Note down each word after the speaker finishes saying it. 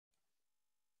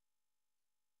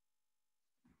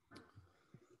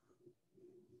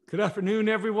Good afternoon,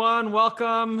 everyone.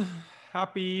 Welcome.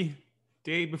 Happy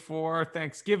day before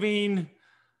Thanksgiving.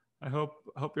 I hope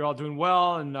you're all doing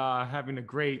well and having a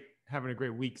great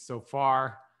week so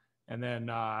far. And then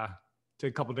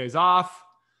take a couple of days off,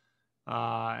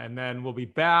 and then we'll be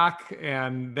back.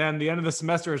 And then the end of the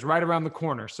semester is right around the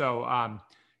corner. So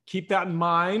keep that in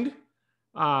mind.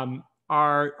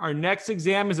 Our next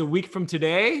exam is a week from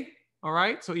today. All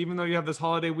right. So even though you have this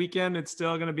holiday weekend, it's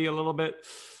still going to be a little bit.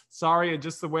 Sorry,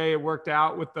 just the way it worked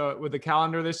out with the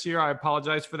calendar this year. I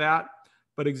apologize for that.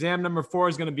 But exam number 4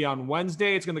 is going to be on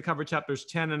Wednesday. It's going to cover chapters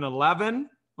 10 and 11.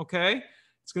 Okay.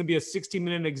 It's going to be a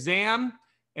 60-minute exam.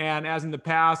 And as in the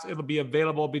past, it'll be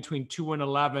available between 2 and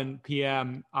 11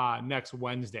 p.m. Next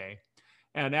Wednesday.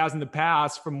 And as in the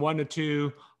past, from 1 to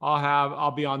 2,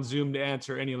 I'll be on Zoom to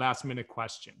answer any last minute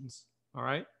questions. All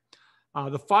right.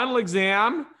 The final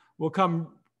exam will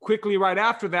come quickly right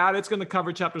after that. It's going to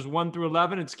cover chapters 1 through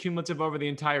 11. It's cumulative over the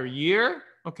entire year.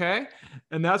 Okay.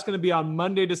 And that's going to be on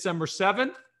Monday, December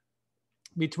 7th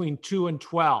between 2 and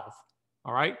 12.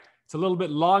 All right. It's a little bit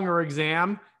longer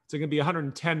exam. It's going to be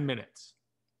 110 minutes.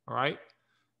 All right.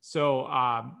 So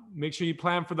make sure you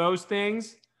plan for those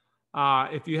things.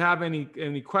 If you have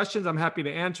any questions, I'm happy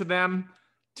to answer them.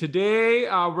 Today,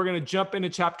 we're going to jump into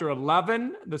chapter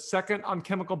 11, the second on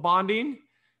chemical bonding.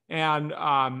 And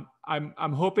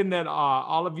I'm hoping that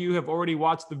all of you have already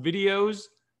watched the videos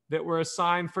that were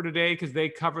assigned for today, because they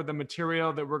cover the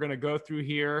material that we're going to go through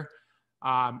here.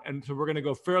 And so we're going to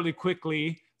go fairly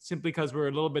quickly, simply because we're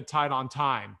a little bit tight on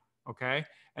time. Okay.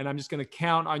 And I'm just going to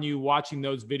count on you watching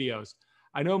those videos.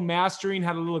 I know Mastering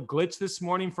had a little glitch this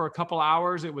morning for a couple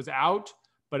hours. It was out,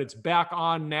 but it's back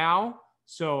on now.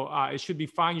 So it should be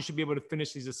fine. You should be able to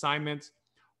finish these assignments.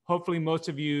 Hopefully most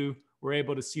of you were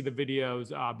able to see the videos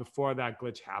before that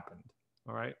glitch happened.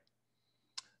 All right.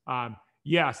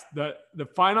 Yes, the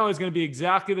final is going to be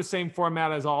exactly the same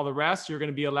format as all the rest. You're going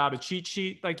to be allowed a cheat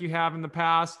sheet like you have in the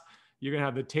past. You're going to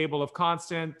have the table of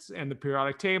constants and the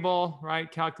periodic table,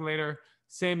 right? Calculator,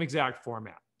 same exact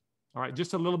format. All right,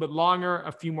 just a little bit longer,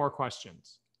 a few more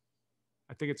questions.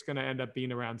 I think it's going to end up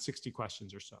being around 60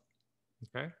 questions or so.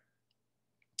 Okay.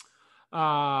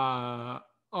 All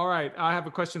right, I have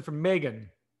a question from Megan.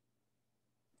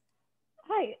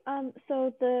 Hi.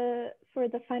 So for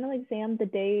the final exam, the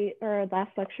day or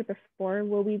last lecture before,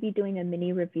 will we be doing a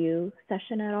mini review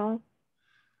session at all?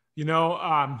 You know,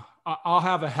 I'll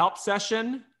have a help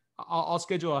session. I'll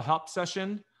schedule a help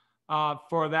session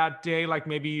for that day, like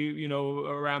maybe, you know,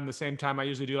 around the same time I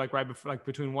usually do, like right before, like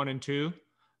between 1 and 2.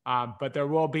 But there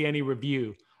won't be any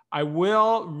review. I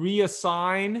will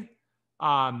reassign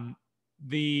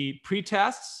the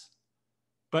pre-tests,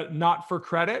 but not for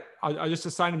credit. I'll just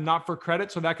assign them not for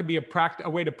credit. So that could be a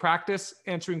way to practice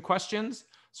answering questions.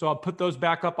 So I'll put those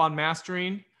back up on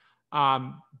Mastering.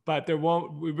 But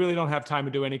we really don't have time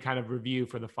to do any kind of review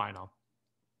for the final.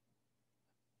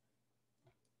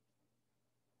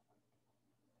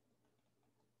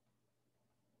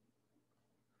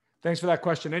 Thanks for that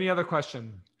question. Any other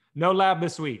question? No lab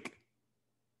this week.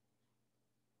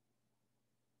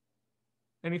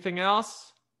 Anything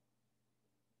else?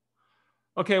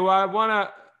 Okay, well, I want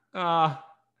to,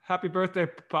 happy birthday,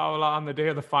 Paola, on the day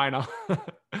of the final.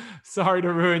 Sorry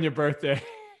to ruin your birthday.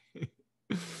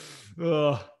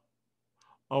 Oh,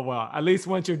 well, at least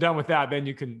once you're done with that, then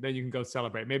you can go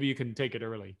celebrate. Maybe you can take it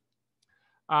early.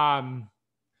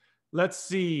 Let's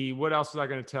see, what else was I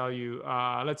going to tell you?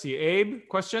 Let's see, Abe,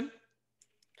 question?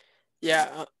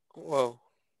 Yeah, whoa,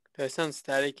 do I sound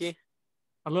staticky?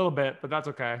 A little bit, but that's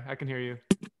okay. I can hear you.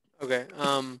 Okay,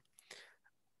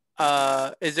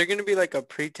 is there going to be like a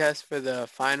pre-test for the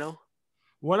final?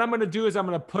 What I'm going to do is I'm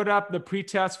going to put up the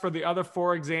pre-test for the other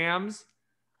 4 exams.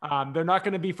 They're not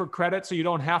going to be for credit, so you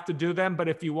don't have to do them. But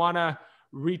if you want to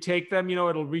retake them, you know,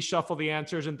 it'll reshuffle the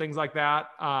answers and things like that.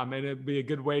 And it'd be a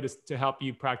good way to help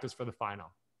you practice for the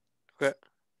final. Okay,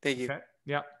 thank you. Okay.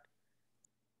 Yeah.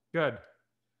 Good.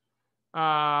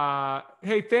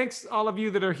 Hey, thanks all of you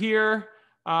that are here.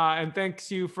 And thanks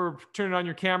you for turning on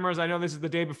your cameras. I know this is the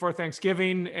day before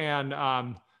Thanksgiving, and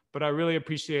but I really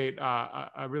appreciate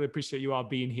you all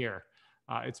being here.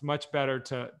 It's much better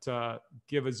to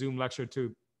give a Zoom lecture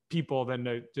to people than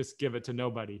to just give it to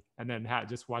nobody and then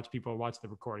just watch people watch the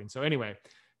recording. So anyway,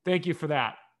 thank you for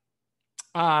that.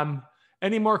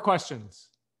 Any more questions?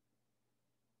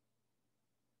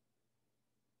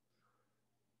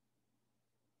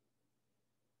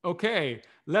 Okay,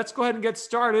 let's go ahead and get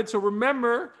started. So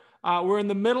remember, we're in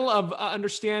the middle of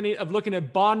looking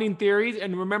at bonding theories.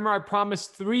 And remember, I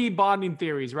promised 3 bonding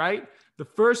theories, right? The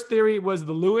first theory was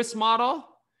the Lewis model.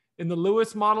 In the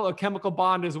Lewis model, a chemical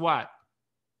bond is what?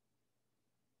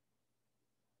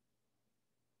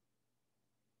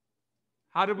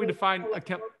 How did we Like define an a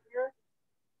electron pair?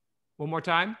 one more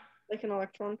time? Like an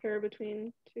electron pair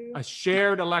between two? A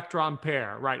shared electron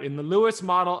pair, right? In the Lewis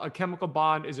model, a chemical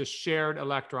bond is a shared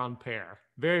electron pair.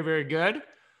 Very, very good.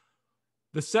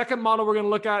 The second model we're going to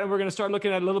look at, and we're going to start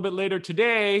looking at a little bit later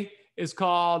today, is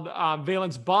called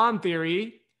valence bond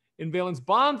theory. In valence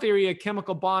bond theory, a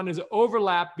chemical bond is an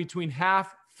overlap between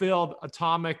half-filled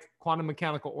atomic quantum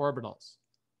mechanical orbitals.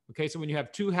 Okay, so when you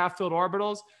have two half-filled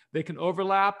orbitals, they can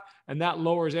overlap, and that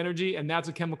lowers energy, and that's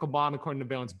a chemical bond according to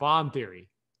valence bond theory.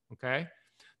 Okay.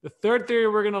 The third theory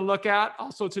we're going to look at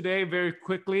also today very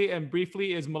quickly and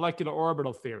briefly is molecular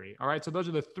orbital theory. All right. So those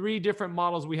are the three different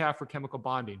models we have for chemical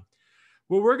bonding.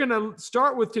 What we're going to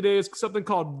start with today is something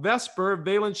called VSEPR,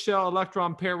 valence shell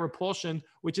electron pair repulsion,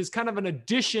 which is kind of an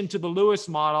addition to the Lewis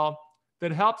model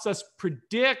that helps us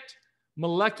predict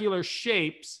molecular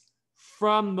shapes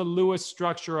from the Lewis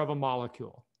structure of a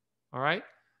molecule. All right.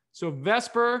 So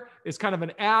VSEPR is kind of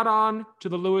an add-on to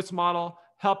the Lewis model,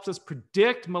 helps us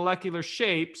predict molecular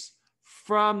shapes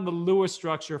from the Lewis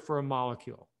structure for a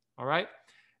molecule. All right.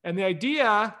 And the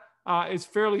idea is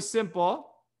fairly simple.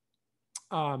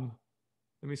 Let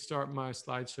me start my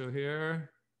slideshow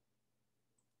here.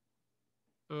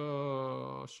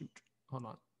 Oh, shoot.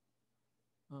 Hold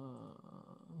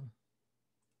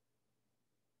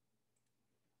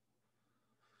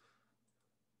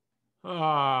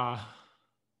on.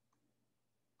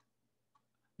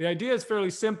 The idea is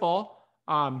fairly simple.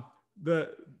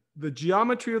 The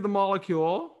geometry of the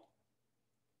molecule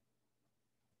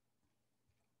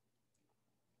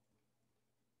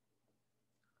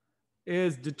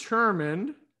is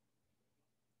determined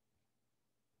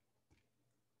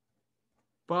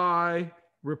by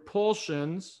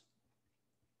repulsions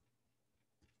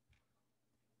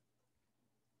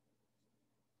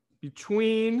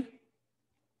between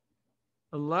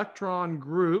electron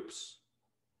groups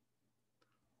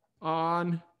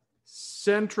on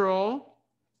central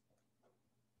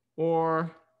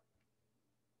or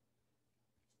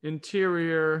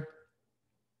interior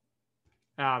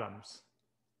atoms.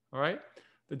 All right.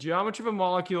 The geometry of a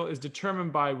molecule is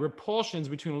determined by repulsions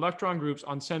between electron groups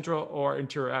on central or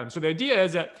interior atoms. So the idea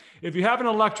is that if you have an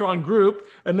electron group,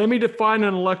 and let me define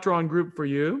an electron group for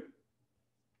you.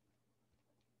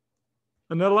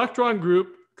 An electron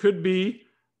group could be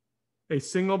a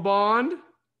single bond,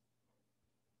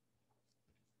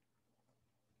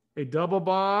 a double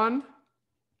bond,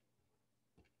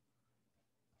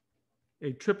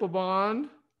 a triple bond,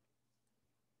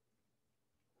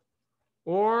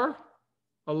 or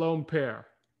a lone pair.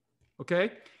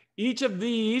 Okay? Each of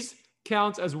these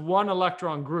counts as one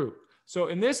electron group. So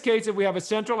in this case, if we have a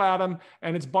central atom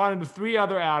and it's bonded to three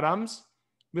other atoms,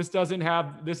 this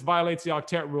violates the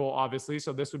octet rule, obviously.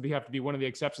 So this would have to be one of the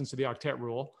exceptions to the octet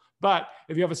rule. But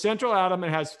if you have a central atom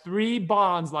and it has three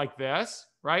bonds like this,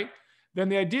 right? Then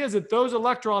the idea is that those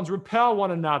electrons repel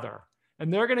one another.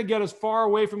 And they're going to get as far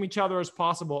away from each other as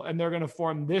possible. And they're going to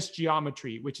form this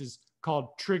geometry, which is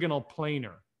called trigonal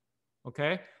planar.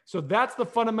 Okay? So that's the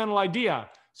fundamental idea.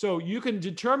 So you can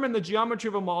determine the geometry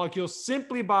of a molecule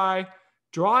simply by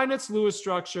drawing its Lewis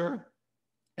structure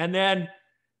and then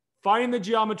finding the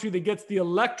geometry that gets the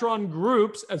electron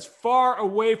groups as far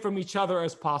away from each other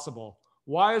as possible.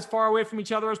 Why as far away from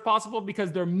each other as possible?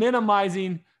 Because they're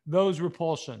minimizing those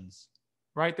repulsions,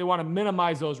 right? They want to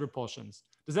minimize those repulsions.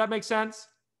 Does that make sense?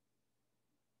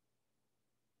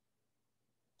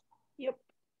 Yep.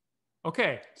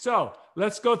 Okay, so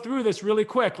let's go through this really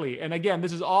quickly. And again,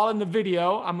 this is all in the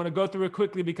video. I'm going to go through it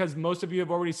quickly because most of you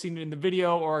have already seen it in the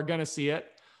video or are going to see it.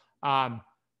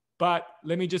 But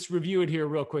let me just review it here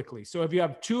real quickly. So if you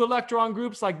have two electron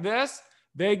groups like this,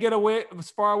 they get away as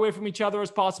far away from each other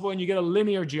as possible, and you get a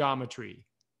linear geometry.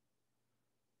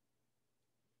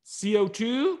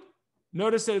 CO2,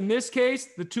 notice that in this case,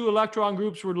 the two electron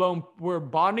groups were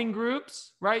bonding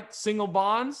groups, right? Single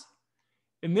bonds.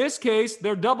 In this case,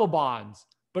 they're double bonds,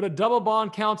 but a double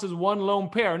bond counts as one lone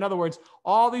pair. In other words,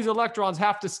 all these electrons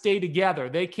have to stay together.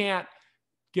 They can't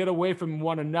get away from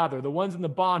one another. The ones in the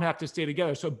bond have to stay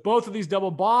together. So both of these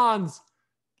double bonds,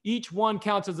 each one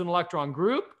counts as an electron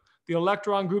group. The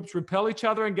electron groups repel each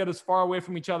other and get as far away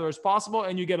from each other as possible,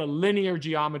 and you get a linear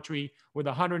geometry with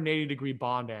a 180-degree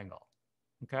bond angle.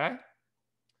 Okay?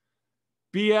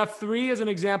 BF3 is an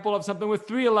example of something with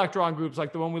three electron groups,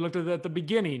 like the one we looked at the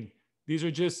beginning. These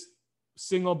are just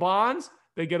single bonds.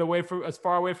 They get away from as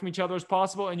far away from each other as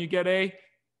possible, and you get a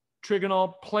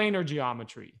trigonal planar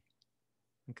geometry.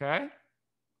 Okay?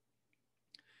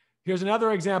 Here's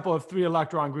another example of three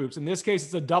electron groups. In this case,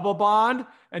 it's a double bond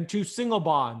and two single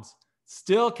bonds.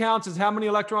 Still counts as how many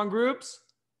electron groups?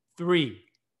 3.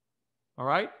 All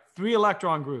right? 3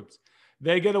 electron groups.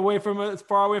 They get away from as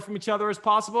far away from each other as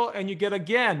possible, and you get,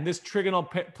 again, this trigonal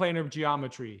planar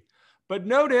geometry. But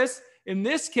notice, in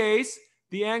this case,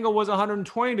 the angle was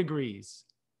 120 degrees.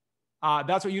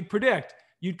 That's what you'd predict.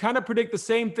 You'd kind of predict the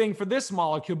same thing for this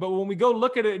molecule, but when we go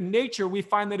look at it in nature, we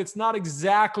find that it's not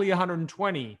exactly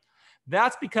 120.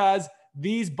 That's because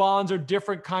these bonds are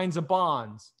different kinds of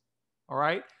bonds, all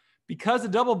right? Because a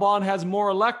double bond has more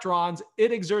electrons,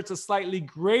 it exerts a slightly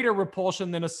greater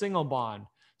repulsion than a single bond.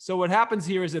 So what happens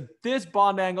here is that this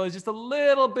bond angle is just a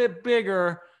little bit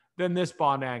bigger than this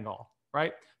bond angle,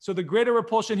 right? So the greater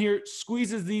repulsion here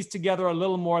squeezes these together a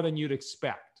little more than you'd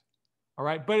expect, all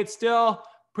right? But it's still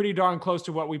pretty darn close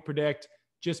to what we predict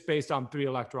just based on 3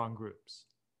 electron groups,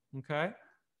 okay?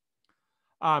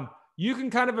 You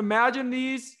can kind of imagine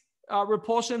these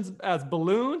repulsions as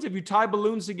balloons. If you tie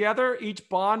balloons together, each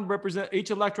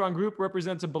electron group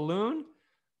represents a balloon.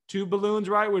 2 balloons,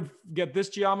 right, would get this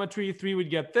geometry, 3 would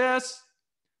get this.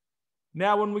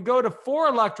 Now, when we go to 4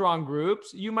 electron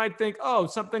groups, you might think, oh,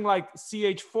 something like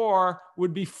CH4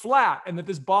 would be flat and that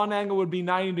this bond angle would be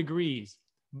 90 degrees.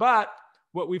 But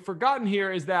what we've forgotten here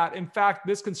is that, in fact,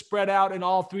 this can spread out in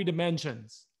all 3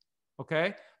 dimensions,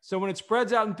 okay? So when it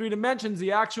spreads out in 3 dimensions,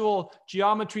 the actual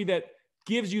geometry that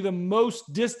gives you the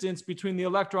most distance between the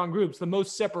electron groups, the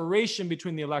most separation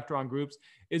between the electron groups,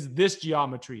 is this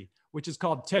geometry, which is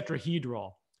called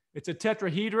tetrahedral. It's a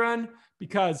tetrahedron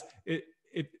because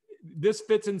this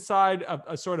fits inside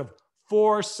a sort of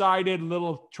 4-sided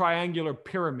little triangular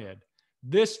pyramid.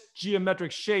 This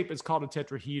geometric shape is called a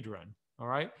tetrahedron, all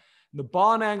right? The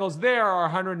bond angles there are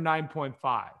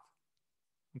 109.5,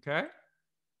 okay?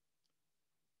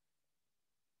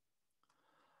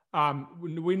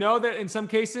 We know that in some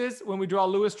cases, when we draw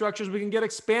Lewis structures, we can get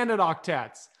expanded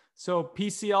octets. So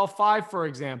PCl5, for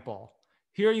example.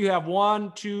 Here you have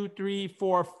 1, 2, 3,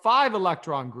 4, 5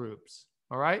 electron groups,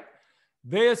 all right?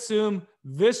 They assume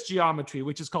this geometry,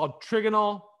 which is called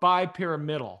trigonal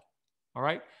bipyramidal, all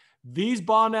right? These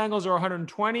bond angles are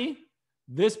 120.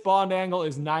 This bond angle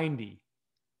is 90,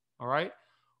 all right?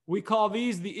 We call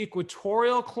these the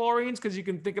equatorial chlorines because you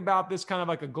can think about this kind of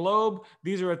like a globe.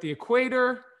 These are at the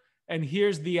equator, and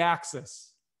here's the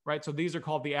axis, right? So these are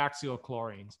called the axial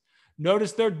chlorines.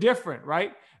 Notice they're different,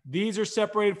 right? These are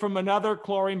separated from another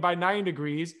chlorine by 90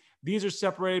 degrees. These are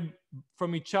separated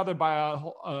from each other by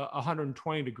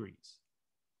 120 degrees,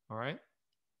 all right?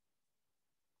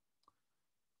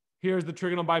 Here's the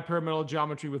trigonal bipyramidal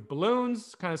geometry with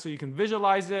balloons, kind of so you can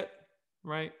visualize it,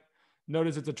 right?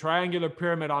 Notice it's a triangular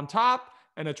pyramid on top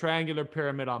and a triangular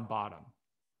pyramid on bottom.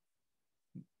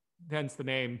 Hence the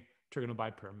name trigonal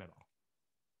bipyramidal.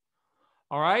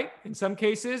 All right, in some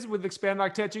cases with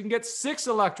expanded octets, you can get 6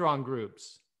 electron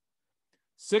groups.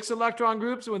 6 electron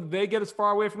groups, when they get as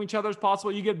far away from each other as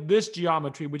possible, you get this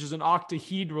geometry, which is an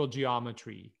octahedral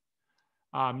geometry,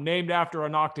 named after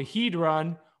an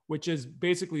octahedron, which is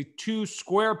basically 2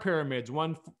 square pyramids,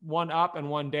 one up and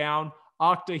one down.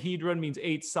 Octahedron means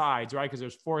 8 sides, right? Because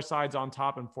there's 4 sides on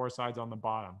top and 4 sides on the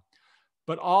bottom.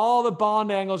 But all the bond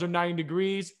angles are 90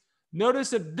 degrees.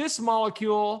 Notice that this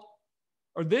molecule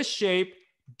or this shape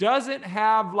doesn't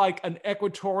have like an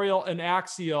equatorial and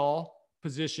axial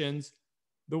positions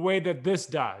the way that this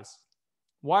does.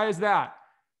 Why is that?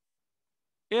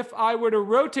 If I were to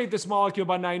rotate this molecule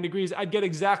by 90 degrees, I'd get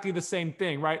exactly the same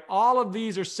thing, right? All of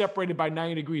these are separated by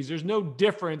 90 degrees. There's no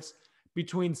difference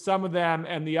between some of them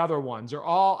and the other ones. They're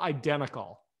all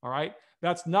identical, all right?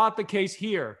 That's not the case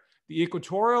here. The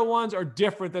equatorial ones are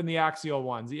different than the axial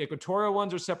ones. The equatorial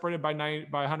ones are separated by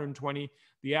 120,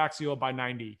 the axial by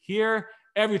 90. Here,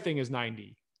 everything is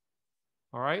 90,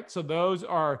 all right? So those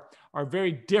are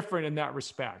very different in that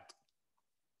respect.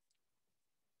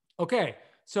 Okay.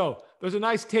 So there's a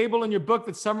nice table in your book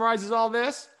that summarizes all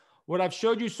this. What I've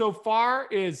showed you so far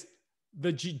is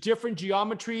the different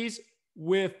geometries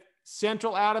with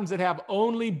central atoms that have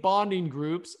only bonding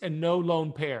groups and no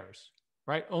lone pairs,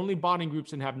 right? Only bonding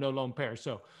groups and have no lone pairs.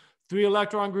 So 3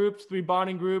 electron groups, 3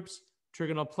 bonding groups,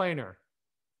 trigonal planar.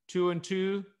 2 and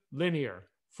 2, linear.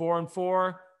 4 and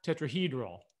 4,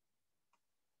 tetrahedral.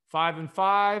 5 and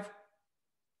 5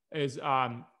 is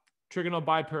trigonal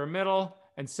bipyramidal.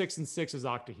 And 6 and 6 is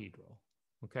octahedral,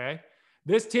 okay?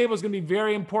 This table is going to be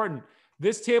very important.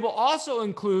 This table also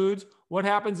includes what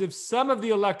happens if some of the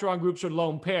electron groups are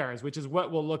lone pairs, which is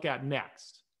what we'll look at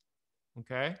next,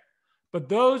 okay? But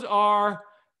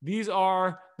these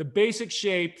are the basic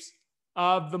shapes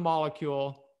of the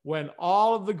molecule when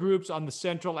all of the groups on the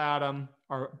central atom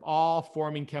are all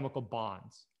forming chemical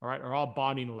bonds, all right? Are all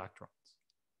bonding electrons,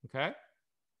 okay?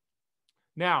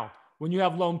 Now, when you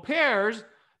have lone pairs,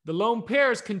 the lone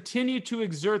pairs continue to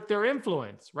exert their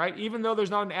influence, right? Even though there's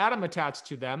not an atom attached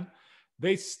to them,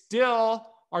 they still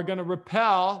are going to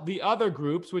repel the other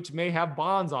groups, which may have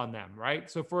bonds on them, right?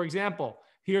 So for example,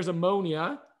 here's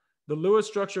ammonia. The Lewis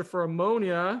structure for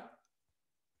ammonia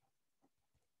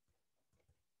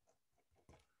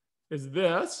is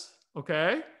this,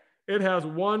 okay? It has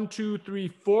 1, 2, 3,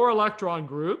 4 electron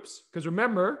groups. Because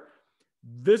remember,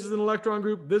 this is an electron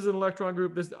group, this is an electron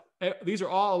group, these are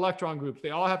all electron groups. They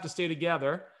all have to stay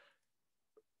together.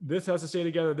 This has to stay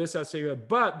together, this has to stay together,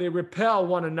 but they repel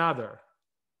one another,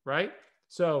 right?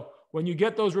 So when you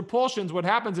get those repulsions, what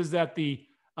happens is that the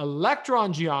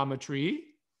electron geometry,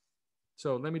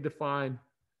 so let me define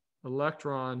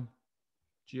electron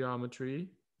geometry,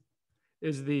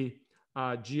 is the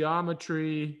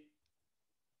geometry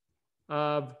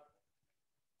of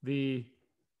the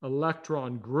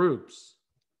electron groups,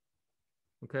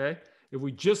 okay? If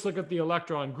we just look at the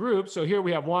electron groups, so here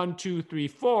we have 1, 2, 3,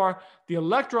 4, the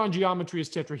electron geometry is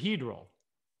tetrahedral,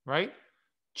 right?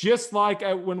 Just like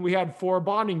when we had 4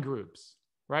 bonding groups,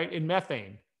 right? In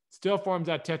methane, still forms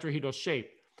that tetrahedral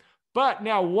shape. But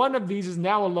now one of these is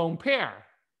now a lone pair.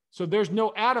 So there's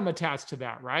no atom attached to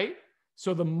that, right?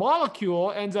 So the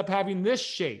molecule ends up having this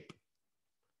shape,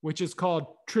 which is called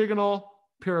trigonal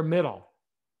pyramidal,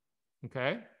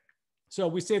 okay? So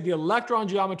we say the electron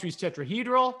geometry is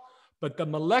tetrahedral, but the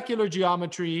molecular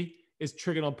geometry is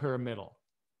trigonal pyramidal.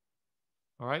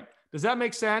 All right, does that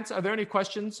make sense? Are there any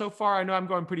questions so far? I know I'm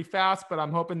going pretty fast, but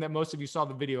I'm hoping that most of you saw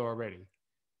the video already.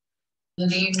 The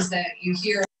names that you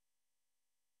hear.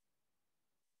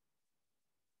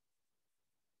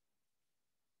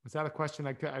 Was that a question?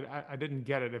 I didn't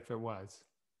get it if it was.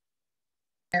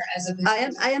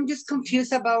 I am just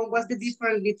confused about what's the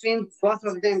difference between both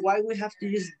of them. Why we have to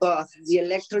use both the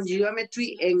electron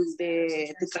geometry and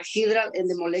the tetrahedral and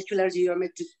the molecular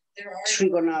geometry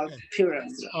trigonal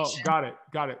pyramid. Oh, got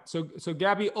it. So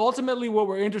Gabby, ultimately what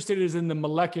we're interested in is in the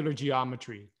molecular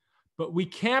geometry, but we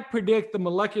can't predict the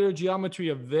molecular geometry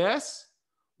of this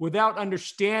without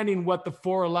understanding what the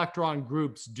 4 electron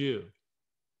groups do.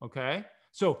 Okay,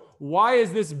 so why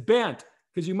is this bent?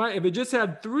 Because you might, if it just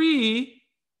had three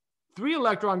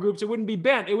electron groups, it wouldn't be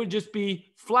bent. It would just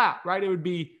be flat, right? It would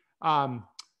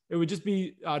just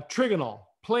be trigonal,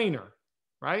 planar,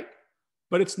 right?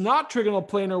 But it's not trigonal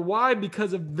planar. Why?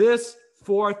 Because of this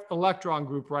 4th electron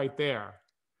group right there.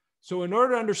 So in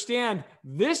order to understand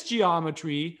this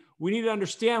geometry, we need to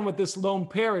understand what this lone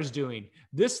pair is doing.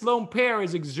 This lone pair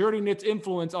is exerting its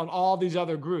influence on all these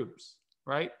other groups,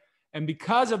 right? And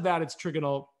because of that, it's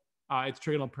trigonal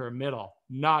pyramidal,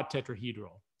 not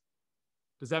tetrahedral.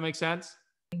 Does that make sense?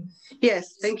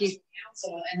 Yes, thank you.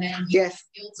 And then yes.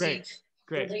 Great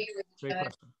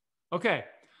question. Okay,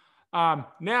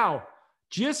 now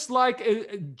just like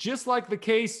the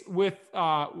case with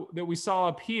that we saw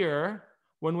up here,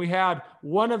 when we had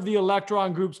one of the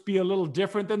electron groups be a little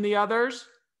different than the others,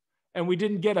 and we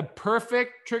didn't get a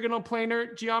perfect trigonal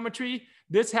planar geometry,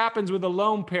 this happens with a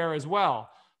lone pair as well.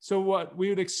 So what we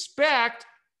would expect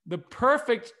the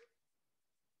perfect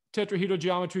tetrahedral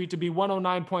geometry to be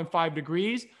 109.5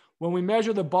 degrees. When we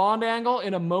measure the bond angle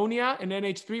in ammonia and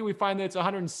NH3, we find that it's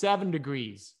 107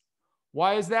 degrees.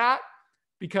 Why is that?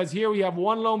 Because here we have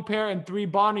 1 lone pair and 3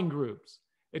 bonding groups.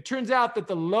 It turns out that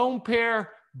the lone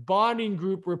pair bonding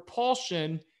group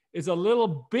repulsion is a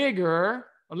little bigger,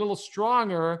 a little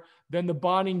stronger than the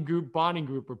bonding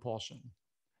group repulsion.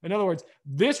 In other words,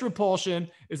 this repulsion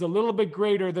is a little bit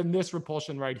greater than this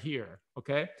repulsion right here,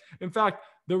 okay? In fact,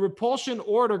 the repulsion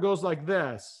order goes like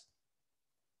this.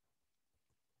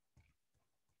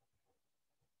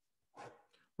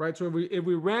 Right, so if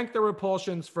we rank the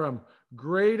repulsions from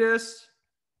greatest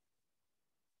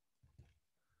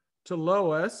to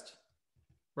lowest,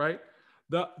 right?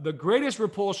 The greatest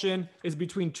repulsion is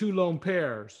between 2 lone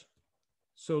pairs.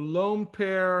 So lone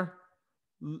pair,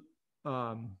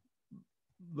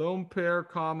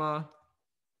 comma,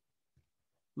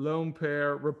 lone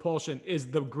pair repulsion is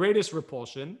the greatest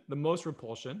repulsion, the most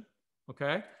repulsion,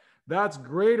 okay? That's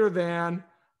greater than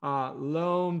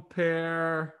lone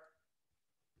pair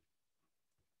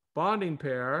bonding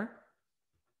pair,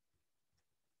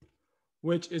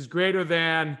 which is greater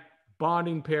than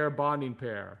bonding pair.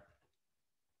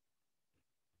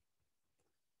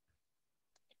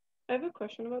 I have a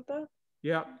question about that.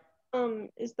 Yeah.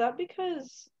 Is that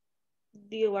because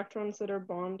the electrons that are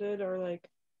bonded are like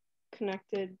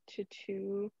connected to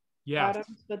 2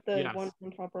 atoms, but the ones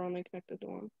on top are only connected to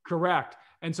 1? Correct.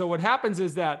 And so what happens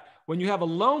is that when you have a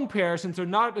lone pair, since they're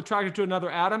not attracted to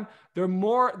another atom,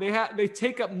 they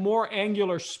take up more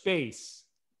angular space,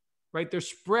 right? They're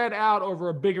spread out over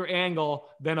a bigger angle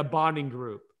than a bonding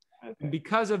group. Okay. And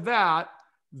because of that,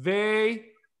 they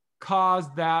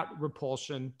cause that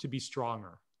repulsion to be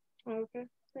stronger. Okay.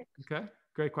 Thanks. Okay,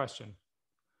 great question.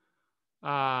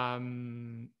 All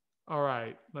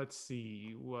right, let's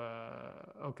see.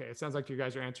 Okay, it sounds like you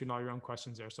guys are answering all your own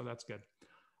questions there, so that's good.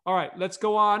 All right, let's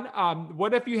go on.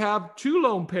 What if you have two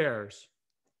lone pairs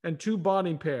and two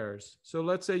bonding pairs? So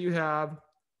let's say you have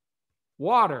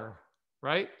water,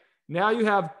 right? Now you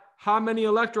have how many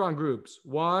electron groups?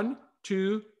 1,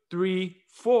 2, 3,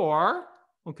 4.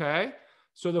 Okay,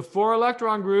 so the 4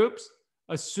 electron groups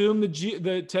assume the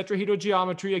tetrahedral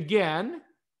geometry again,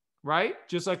 right?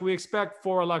 Just like we expect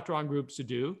 4 electron groups to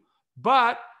do.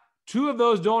 But 2 of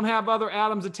those don't have other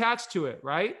atoms attached to it,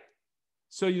 right?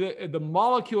 So the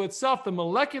molecule itself, the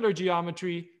molecular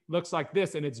geometry looks like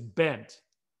this, and it's bent.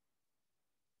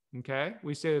 Okay,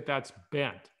 we say that that's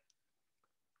bent.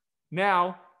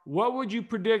 Now, what would you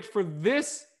predict for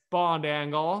this bond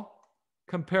angle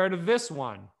compared to this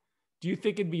one? Do you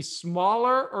think it'd be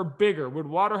smaller or bigger? Would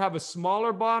water have a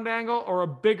smaller bond angle or a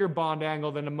bigger bond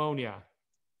angle than ammonia?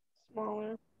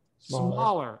 Smaller.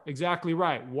 Smaller, exactly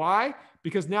right. Why?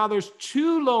 Because now there's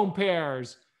 2 lone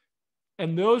pairs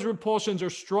and those repulsions are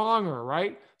stronger,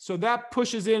 right? So that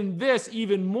pushes in this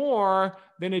even more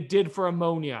than it did for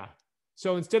ammonia.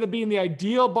 So instead of being the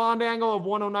ideal bond angle of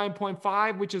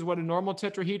 109.5, which is what a normal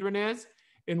tetrahedron is,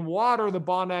 in water, the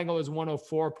bond angle is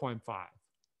 104.5.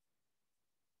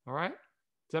 All right?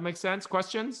 Does that make sense?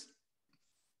 Questions?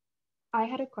 I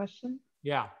had a question.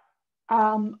 Yeah.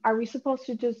 Are we supposed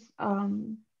to just,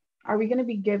 are we going to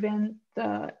be given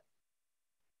the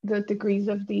degrees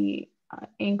of the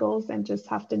angles and just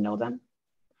have to know them?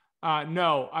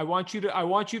 No, I want you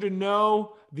to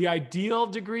know the ideal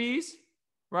degrees,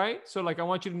 right? So like I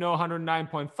want you to know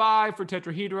 109.5 for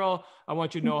tetrahedral. I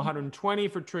want you to know 120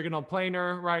 for trigonal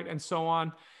planar, right? And so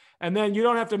on. And then you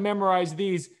don't have to memorize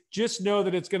these. Just know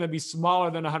that it's going to be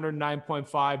smaller than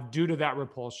 109.5 due to that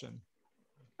repulsion.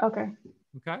 Okay.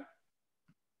 Okay.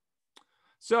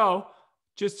 So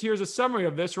just here's a summary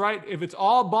of this, right? If it's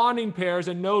all bonding pairs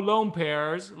and no lone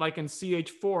pairs, like in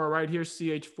CH4, right? Here's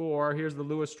CH4. Here's the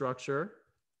Lewis structure,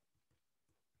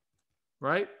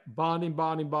 right? Bonding,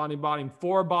 bonding, bonding, bonding.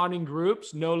 4 bonding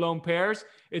groups, no lone pairs.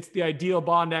 It's the ideal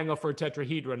bond angle for a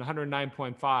tetrahedron,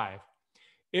 109.5.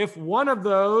 If one of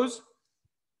those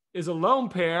is a lone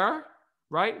pair,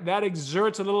 right? That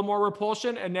exerts a little more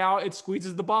repulsion and now it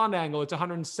squeezes the bond angle. It's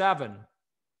 107.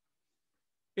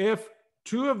 If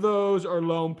 2 of those are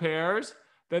lone pairs,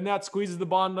 then that squeezes the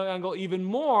bond angle even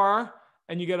more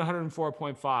and you get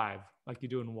 104.5 like you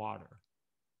do in water.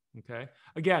 Okay.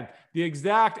 Again, the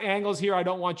exact angles here, I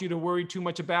don't want you to worry too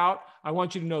much about. I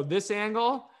want you to know this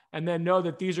angle and then know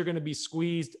that these are going to be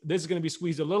squeezed. This is going to be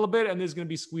squeezed a little bit and this is going to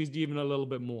be squeezed even a little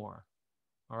bit more.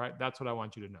 All right. That's what I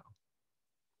want you to know.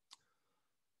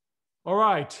 All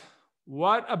right.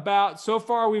 What about, so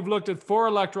far we've looked at 4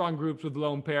 electron groups with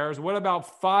lone pairs. What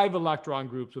about 5 electron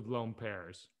groups with lone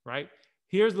pairs, right?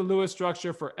 Here's the Lewis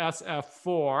structure for SF4,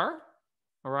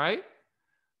 all right?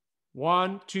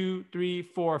 1, 2, 3,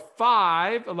 4,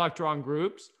 5 electron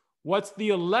groups. What's the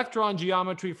electron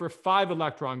geometry for 5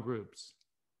 electron groups?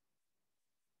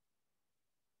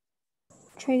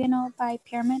 Trigonal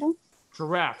bipyramidal.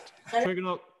 Correct.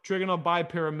 Trigonal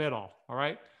bipyramidal, all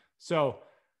right? So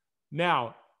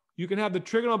now, you can have the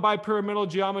trigonal bipyramidal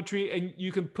geometry and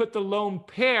you can put the lone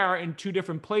pair in 2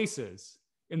 different places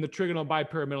in the trigonal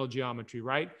bipyramidal geometry,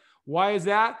 right? Why is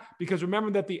that? Because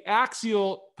remember that the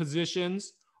axial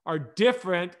positions are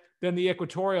different than the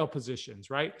equatorial positions,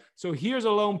 right? So here's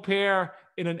a lone pair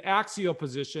in an axial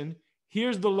position.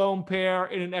 Here's the lone pair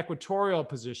in an equatorial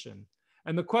position.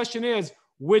 And the question is,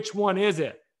 which one is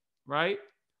it, right?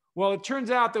 Well, it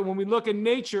turns out that when we look in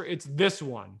nature, it's this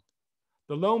one.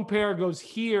 The lone pair goes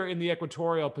here in the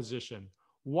equatorial position.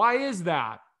 Why is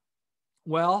that?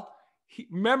 Well,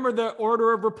 remember the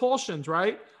order of repulsions,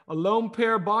 right? A lone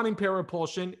pair bonding pair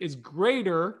repulsion is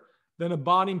greater than a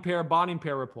bonding pair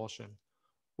repulsion.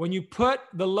 When you put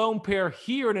the lone pair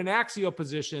here in an axial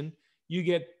position, you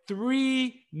get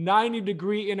 3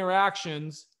 90-degree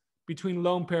interactions between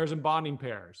lone pairs and bonding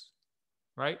pairs,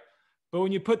 right? But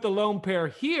when you put the lone pair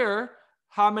here,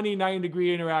 how many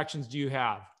 90-degree interactions do you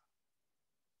have?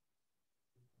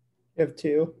 You have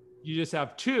 2. You just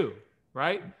have 2,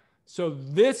 right? So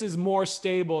this is more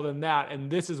stable than that, and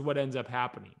this is what ends up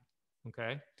happening,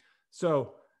 okay?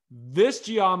 So this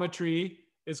geometry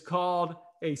is called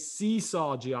a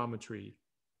seesaw geometry.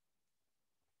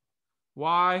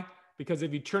 Why? Because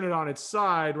if you turn it on its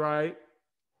side, right,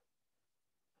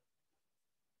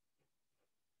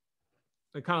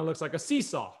 it kind of looks like a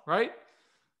seesaw, right?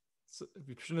 So if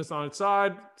you turn this on its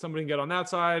side, somebody can get on that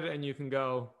side and you can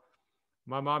go.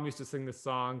 My mom used to sing this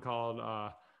song called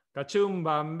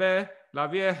Cachumbambe, la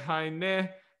vieja ine,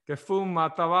 que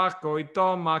fuma tabaco y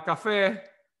toma café.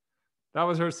 That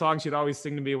was her song she'd always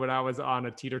sing to me when I was on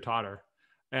a teeter-totter.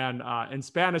 And in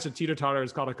Spanish, a teeter-totter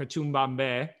is called a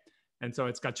cachumbambe. And so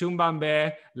it's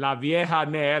cachumbambe, la vieja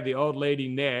ne, the old lady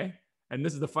ne. And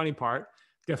this is the funny part,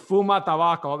 que fuma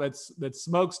tabaco, that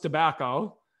smokes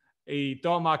tobacco, y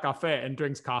toma café, and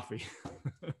drinks coffee.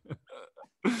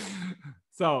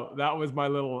 So that was my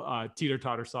little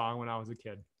teeter-totter song when I was a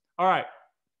kid. All right.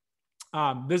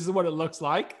 This is what it looks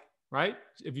like, right?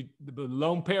 The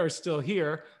lone pair is still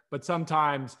here, but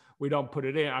sometimes we don't put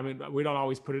it in. I mean, we don't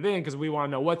always put it in because we want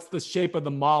to know what's the shape of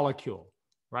the molecule,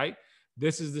 right?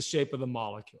 This is the shape of the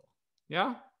molecule.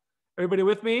 Yeah? Everybody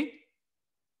with me?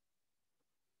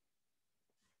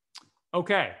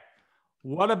 Okay.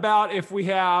 What about if we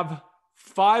have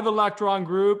 5 electron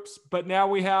groups, but now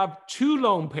we have 2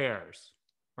 lone pairs,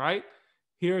 right?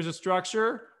 Here's a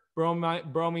structure,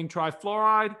 bromine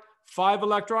trifluoride, 5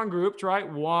 electron groups, right?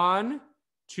 1,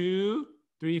 2,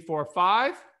 3, 4,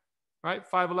 5, right?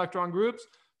 5 electron groups.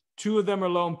 2 of them are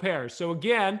lone pairs. So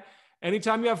again,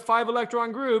 anytime you have 5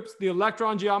 electron groups, the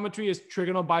electron geometry is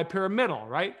trigonal bipyramidal,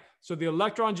 right? So the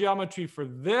electron geometry for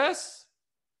this,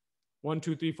 1,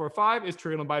 2, 3, 4, 5, is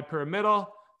trigonal bipyramidal.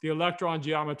 The electron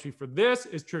geometry for this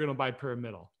is trigonal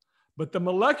bipyramidal. But the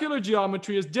molecular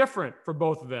geometry is different for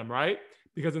both of them, right?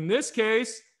 Because in this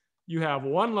case, you have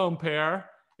 1 lone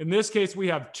pair. In this case, we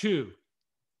have 2,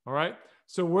 all right?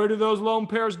 So where do those lone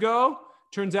pairs go?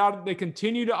 Turns out they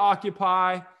continue to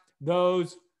occupy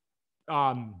those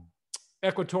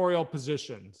equatorial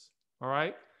positions, all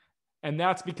right? And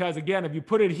that's because, again, if you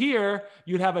put it here,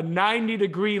 you'd have a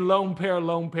 90-degree lone pair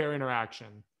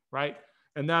interaction, right?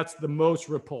 And that's the most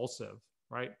repulsive,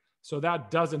 right? So that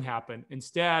doesn't happen.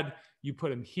 Instead, you put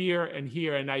them here, and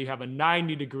now you have a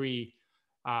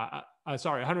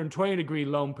 120-degree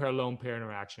lone pair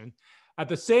interaction. At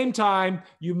the same time,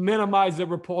 you minimize the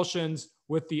repulsions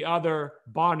with the other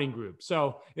bonding group.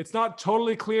 So it's not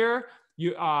totally clear.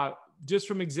 You just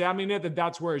from examining it that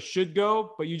that's where it should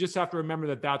go, but you just have to remember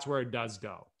that that's where it does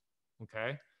go.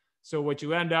 Okay. So what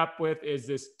you end up with is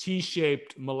this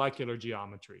T-shaped molecular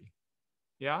geometry.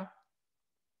 Yeah.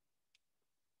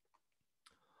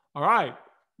 All right.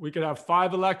 We could have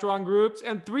 5 electron groups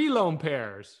and 3 lone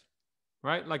pairs,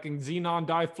 right? Like in xenon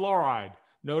difluoride.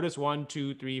 Notice 1,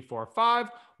 2, 3, 4,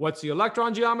 5. What's the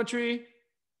electron geometry?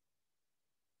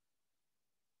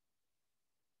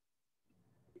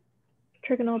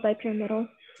 Trigonal bipyramidal.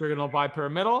 Trigonal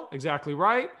bipyramidal, exactly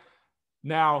right.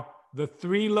 Now, the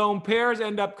 3 lone pairs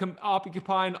end up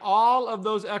occupying all of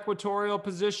those equatorial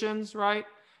positions, right?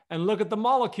 And look at the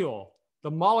molecule. The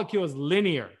molecule is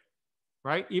linear,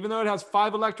 right? Even though it has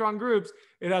 5 electron groups,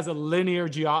 it has a linear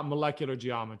molecular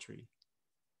geometry.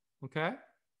 Okay?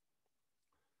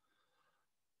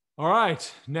 All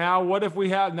right, now what if we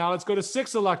have, now let's go to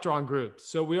 6 electron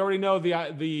groups. So we already know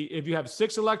if you have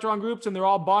 6 electron groups and they're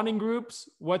all bonding groups,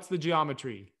 what's the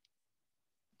geometry?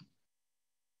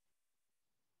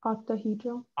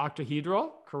 Octahedral.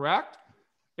 Octahedral, correct.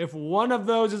 If one of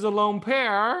those is a lone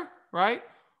pair, right?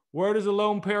 Where does a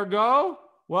lone pair go?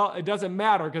 Well, it doesn't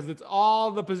matter because it's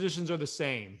all the positions are the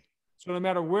same. So no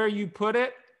matter where you put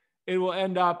it, it will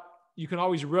end up, you can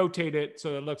always rotate it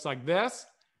so it looks like this.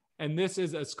 And this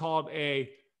is, it's called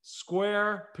a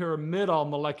square pyramidal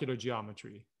molecular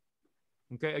geometry.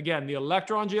 Okay, again, the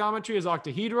electron geometry is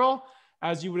octahedral,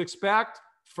 as you would expect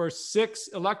for 6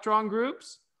 electron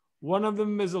groups. One of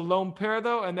them is a lone pair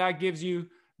though, and that gives you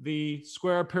the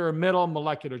square pyramidal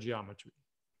molecular geometry.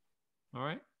 All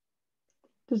right.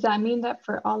 Does that mean that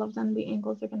for all of them, the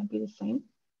angles are going to be the same?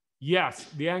 Yes,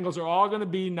 the angles are all going to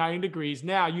be 90 degrees.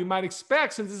 Now, you might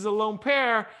expect, since this is a lone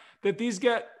pair, that these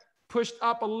get pushed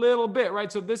up a little bit, right?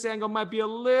 So this angle might be a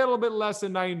little bit less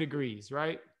than 90 degrees,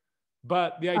 right?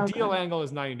 But the ideal angle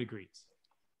is 90 degrees.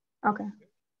 Okay.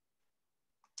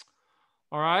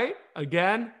 All right.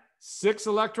 Again, 6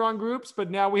 electron groups, but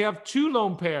now we have 2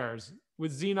 lone pairs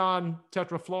with xenon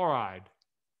tetrafluoride,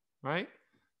 right?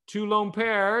 2 lone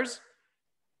pairs.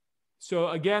 So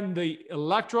again, the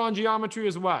electron geometry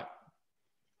is what?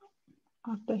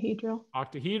 Octahedral.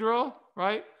 Octahedral,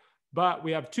 right? But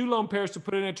we have 2 lone pairs to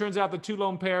put in. It turns out the 2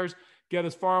 lone pairs get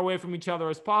as far away from each other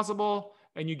as possible,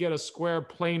 and you get a square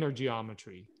planar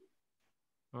geometry.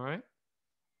 All right.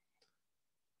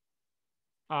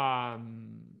 All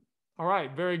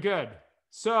right, very good.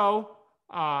 So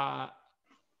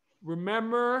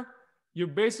remember, you're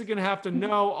basically going to have to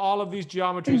know all of these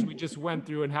geometries we just went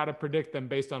through and how to predict them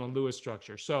based on a Lewis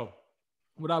structure. So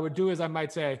what I would do is I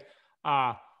might say,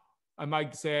 I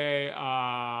might say,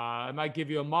 I might give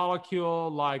you a molecule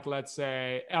like, let's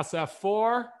say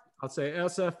SF4. I'll say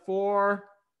SF4.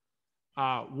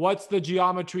 What's the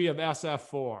geometry of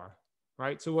SF4,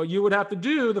 right? So what you would have to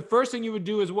do, the first thing you would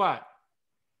do is what?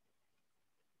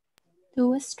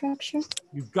 Lewis structure.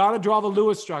 You've got to draw the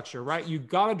Lewis structure, right? You've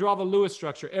got to draw the Lewis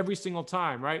structure every single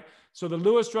time, right? So the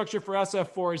Lewis structure for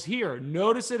SF4 is here.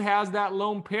 Notice it has that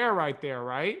lone pair right there,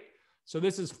 right? So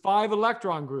this is 5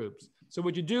 electron groups. So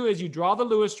what you do is you draw the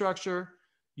Lewis structure,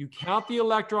 you count the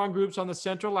electron groups on the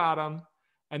central atom,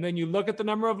 and then you look at the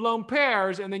number of lone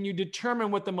pairs, and then you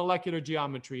determine what the molecular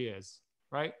geometry is,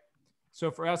 right? So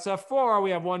for SF4,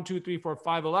 we have 1, 2, 3, 4,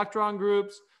 5 electron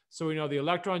groups. So we know the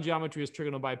electron geometry is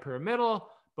trigonal bipyramidal,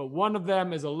 but one of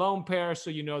them is a lone pair, so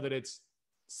you know that it's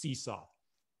seesaw.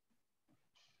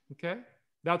 Okay?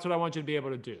 That's what I want you to be able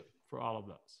to do for all of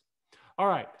those. All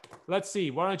right, let's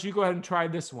see. Why don't you go ahead and try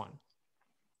this one?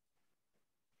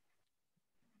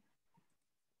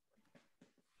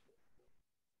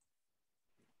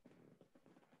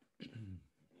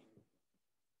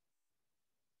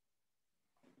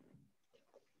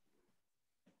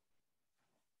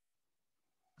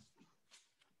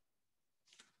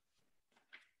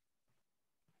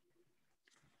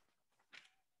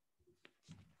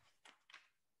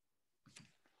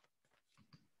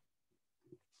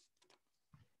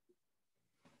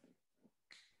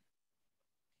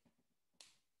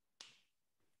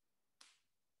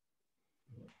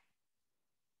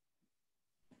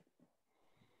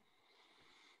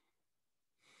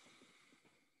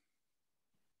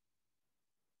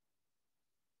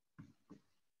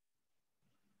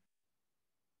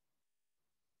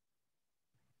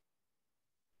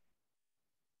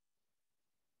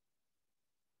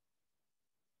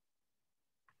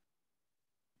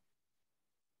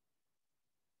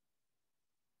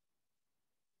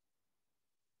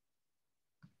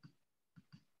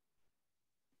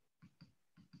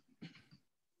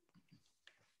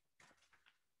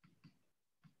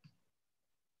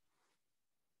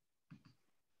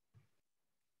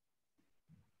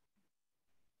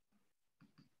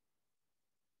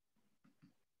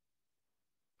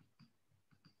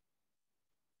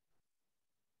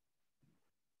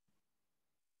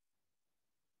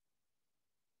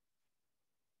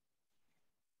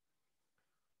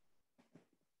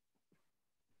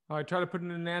 All right, try to put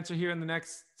in an answer here in the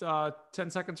next 10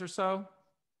 seconds or so.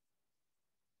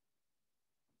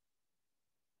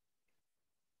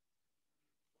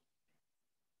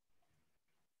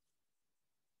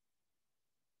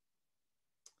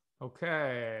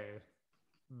 Okay,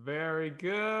 very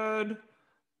good.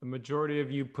 The majority of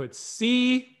you put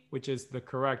C, which is the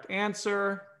correct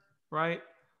answer, right?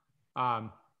 And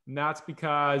that's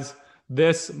because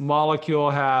this molecule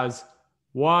has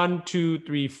 1, 2,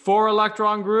 3, 4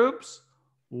 electron groups.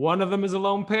 One of them is a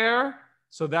lone pair.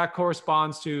 So that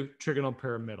corresponds to trigonal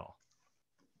pyramidal.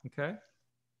 Okay,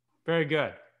 very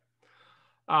good.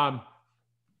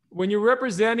 When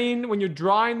you're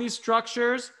drawing these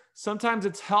structures, sometimes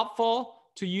it's helpful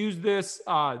to use this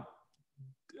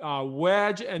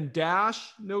wedge and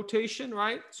dash notation,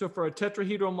 right? So for a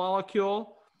tetrahedral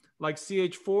molecule like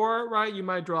CH4, right, you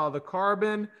might draw the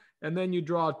carbon, and then you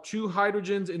draw 2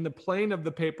 hydrogens in the plane of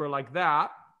the paper like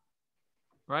that,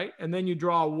 right? And then you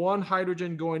draw 1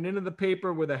 hydrogen going into the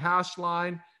paper with a hash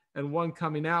line and 1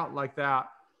 coming out like that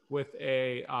with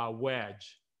a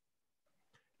wedge.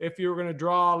 If you were going to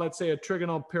draw, let's say, a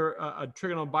trigonal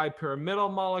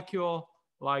bipyramidal molecule,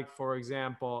 like, for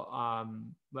example,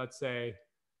 let's say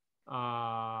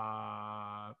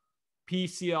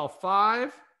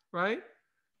PCl5, right?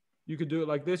 You could do it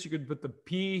like this. You could put the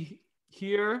P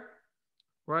here,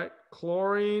 right?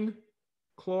 Chlorine,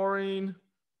 chlorine,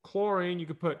 chlorine. You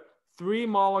could put 3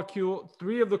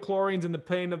 of the chlorines in the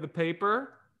plane of the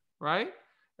paper, right?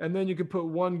 And then you could put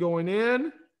 1 going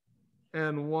in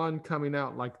and 1 coming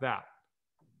out like that.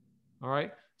 All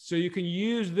right. So you can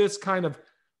use this kind of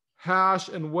hash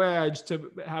and wedge to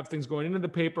have things going into the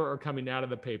paper or coming out of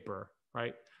the paper,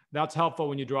 right? That's helpful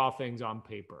when you draw things on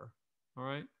paper. All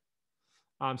right.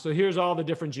 So here's all the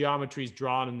different geometries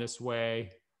drawn in this way,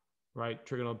 right?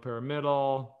 Trigonal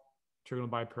pyramidal, trigonal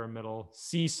bipyramidal,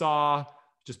 seesaw,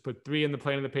 just put 3 in the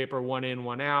plane of the paper, 1 in,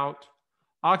 1 out.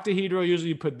 Octahedral, usually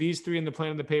you put these 3 in the plane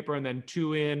of the paper and then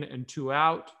 2 in and 2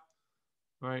 out,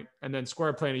 right? And then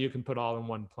square planar, you can put all in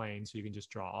 1 plane, so you can just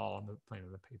draw all on the plane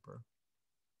of the paper.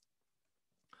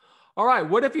 All right,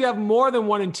 what if you have more than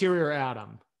 1 interior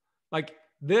atom? Like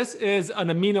this is an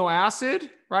amino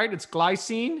acid, right? It's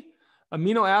glycine.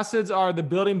 Amino acids are the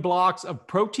building blocks of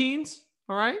proteins,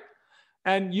 all right?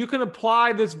 And you can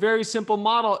apply this very simple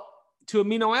model to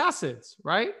amino acids,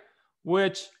 right?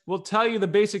 which will tell you the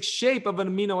basic shape of an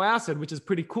amino acid, which is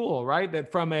pretty cool, right?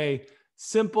 That from a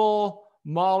simple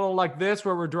model like this,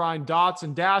 where we're drawing dots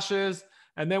and dashes,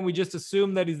 and then we just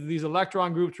assume that these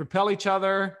electron groups repel each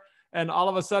other, and all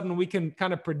of a sudden we can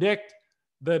kind of predict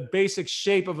the basic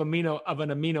shape of an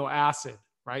amino acid,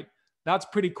 right? That's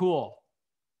pretty cool.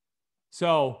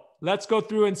 So let's go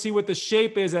through and see what the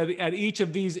shape is at each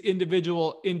of these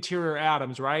individual interior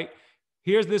atoms, right?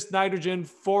 Here's this nitrogen,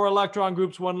 4 electron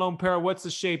groups, 1 lone pair. What's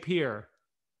the shape here?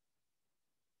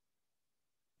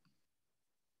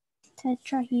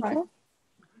 Tetrahedral.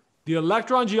 The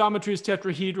electron geometry is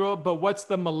tetrahedral, but what's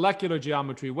the molecular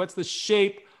geometry? What's the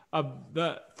shape of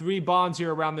the 3 bonds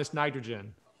here around this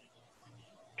nitrogen?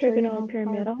 Trigonal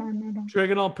pyramidal.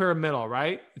 Trigonal pyramidal,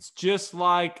 right? It's just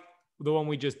like the one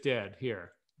we just did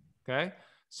here, okay?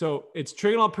 So it's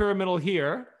trigonal pyramidal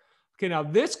here. Okay, now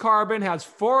this carbon has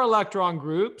 4 electron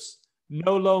groups,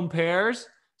 no lone pairs.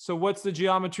 So what's the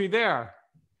geometry there?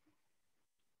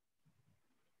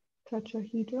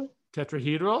 Tetrahedral.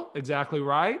 Tetrahedral, exactly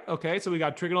right. Okay, so we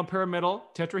got trigonal pyramidal,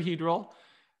 tetrahedral.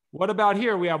 What about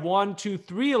here? We have 1, 2,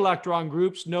 3 electron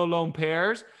groups, no lone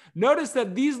pairs. Notice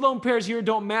that these lone pairs here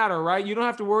don't matter, right? You don't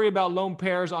have to worry about lone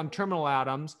pairs on terminal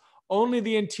atoms, only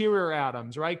the interior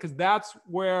atoms, right? Because that's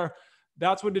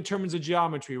what determines the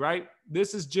geometry, right?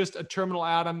 This is just a terminal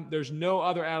atom. There's no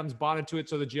other atoms bonded to it,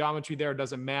 so the geometry there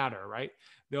doesn't matter, right?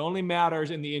 It only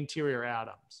matters in the interior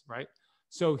atoms, right?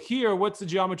 So here, what's the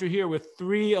geometry here with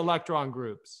 3 electron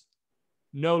groups?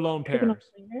 No lone pairs.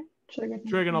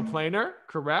 Trigonal planar,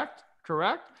 correct,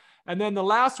 correct. And then the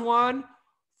last one,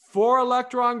 4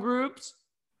 electron groups.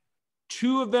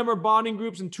 2 of them are bonding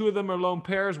groups and 2 of them are lone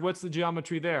pairs. What's the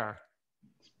geometry there?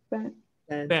 Bent.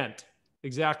 Bent.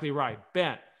 Exactly right.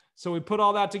 Bent. So we put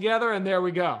all that together and there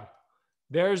we go.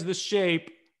 There's the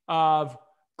shape of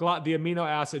the amino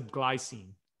acid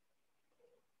glycine.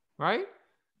 Right?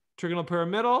 Trigonal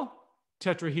pyramidal,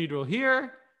 tetrahedral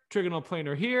here, trigonal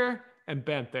planar here, and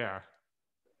bent there.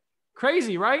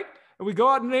 Crazy, right? And we go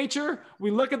out in nature, we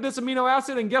look at this amino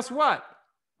acid, and guess what?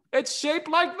 It's shaped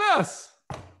like this.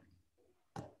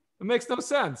 It makes no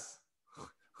sense.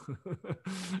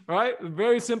 Right? A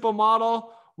very simple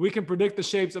model. We can predict the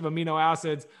shapes of amino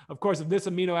acids. Of course, if this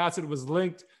amino acid was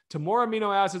linked to more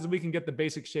amino acids, we can get the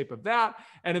basic shape of that.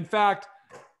 And in fact,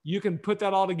 you can put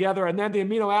that all together. And then the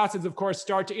amino acids, of course,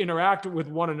 start to interact with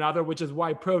one another, which is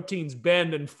why proteins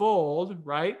bend and fold,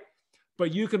 right?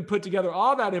 But you can put together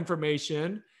all that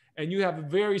information and you have a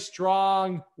very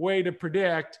strong way to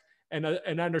predict and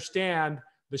understand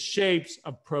the shapes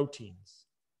of proteins,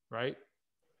 right?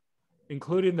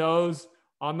 Including those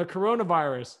on the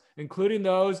coronavirus, including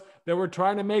those that were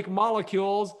trying to make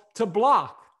molecules to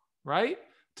block, right?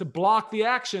 To block the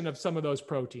action of some of those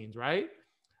proteins, right?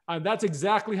 That's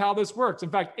exactly how this works. In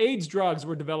fact, AIDS drugs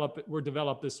were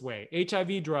developed this way.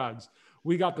 HIV drugs.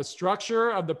 We got the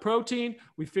structure of the protein,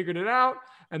 we figured it out,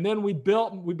 and then we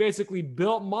basically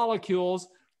built molecules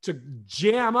to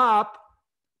jam up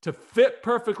to fit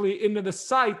perfectly into the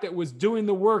site that was doing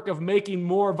the work of making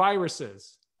more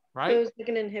viruses, right? So it was like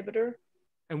an inhibitor?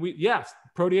 And yes,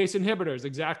 protease inhibitors,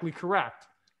 exactly correct.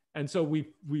 And so we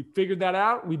figured that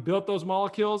out. We built those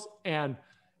molecules, and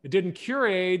it didn't cure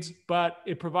AIDS, but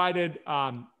it provided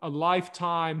a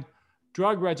lifetime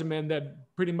drug regimen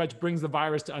that pretty much brings the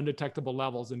virus to undetectable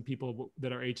levels in people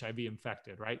that are HIV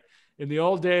infected, right? In the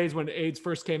old days, when AIDS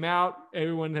first came out,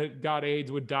 everyone that got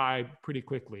AIDS would die pretty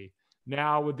quickly.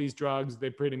 Now with these drugs, they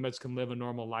pretty much can live a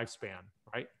normal lifespan,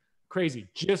 right? Crazy,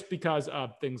 just because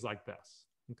of things like this,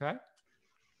 okay?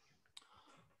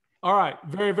 All right,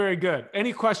 very, very good.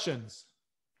 Any questions?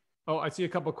 Oh, I see a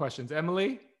couple of questions.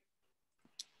 Emily?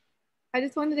 I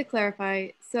just wanted to clarify.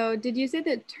 So did you say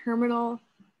that terminal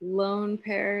lone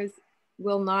pairs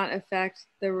will not affect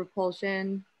the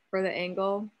repulsion for the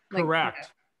angle?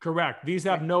 Correct. Correct. These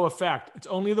have no effect. It's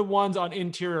only the ones on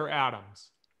interior atoms.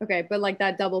 Okay, but like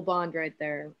that double bond right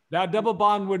there. That double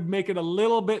bond would make it a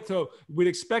little bit, so we'd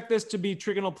expect this to be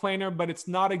trigonal planar, but it's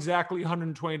not exactly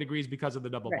 120 degrees because of the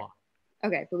double bond.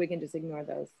 Okay, but we can just ignore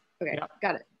those. Okay,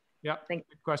 got it. Yep. Thank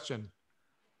you. Good question.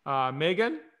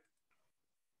 Megan?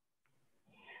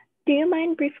 Do you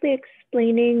mind briefly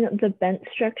explaining the bent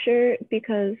structure?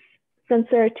 Because since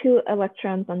there are 2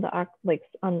 electrons on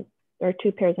the or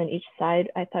 2 pairs on each side,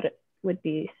 I thought it would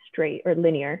be straight or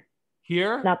linear.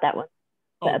 Here? Not that one.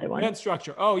 The other one. Bent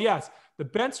structure. Oh, yes. The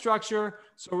bent structure.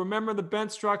 So remember the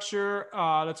bent structure.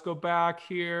 Let's go back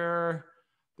here.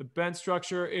 The bent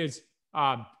structure is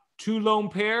 2 lone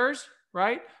pairs,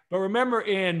 right? But remember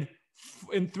in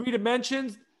 3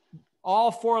 dimensions,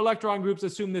 all 4 electron groups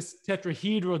assume this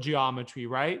tetrahedral geometry,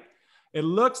 right? It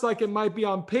looks like it might be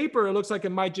on paper. It looks like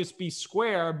it might just be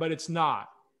square, but it's not,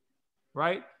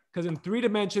 right? Because in 3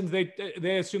 dimensions,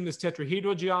 they assume this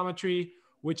tetrahedral geometry,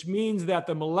 which means that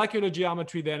the molecular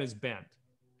geometry then is bent,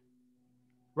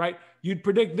 right? You'd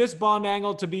predict this bond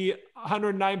angle to be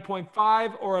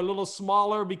 109.5 or a little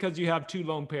smaller because you have 2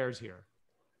 lone pairs here.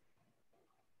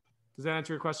 Does that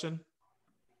answer your question?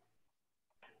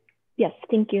 Yes,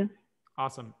 thank you.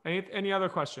 Awesome. Any other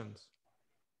questions?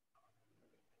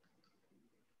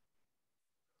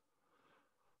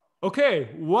 Okay,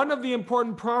 one of the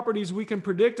important properties we can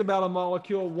predict about a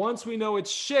molecule once we know its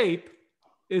shape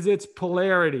is its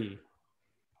polarity.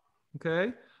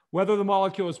 Okay, whether the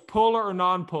molecule is polar or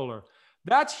nonpolar.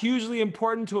 That's hugely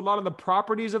important to a lot of the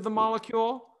properties of the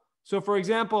molecule. So for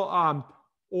example,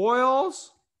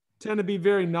 oils tend to be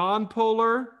very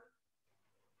nonpolar.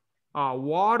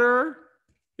 Water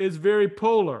is very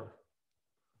polar.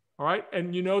 All right.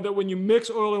 And you know that when you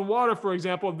mix oil and water, for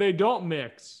example, they don't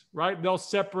mix, right? They'll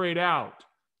separate out.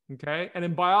 Okay. And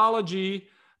in biology,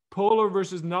 polar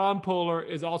versus nonpolar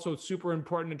is also super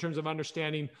important in terms of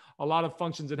understanding a lot of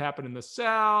functions that happen in the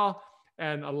cell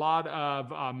and a lot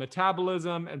of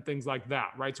metabolism and things like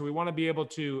that, right? So we want to be able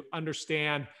to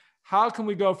understand how can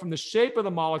we go from the shape of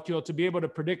the molecule to be able to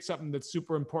predict something that's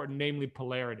super important, namely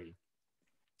polarity.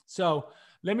 So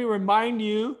let me remind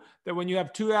you that when you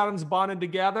have 2 atoms bonded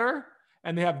together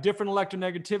and they have different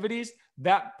electronegativities,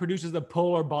 that produces a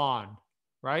polar bond,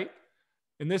 right?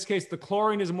 In this case, the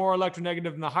chlorine is more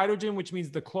electronegative than the hydrogen, which means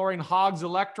the chlorine hogs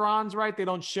electrons, right? They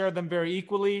don't share them very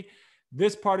equally.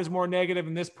 This part is more negative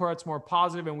and this part's more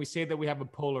positive, and we say that we have a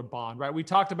polar bond, right? We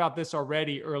talked about this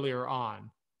already earlier on,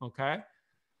 okay?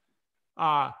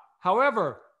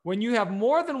 However, when you have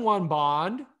more than one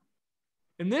bond,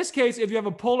 in this case, if you have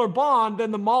a polar bond,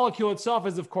 then the molecule itself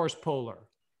is, of course, polar,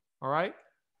 all right?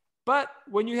 But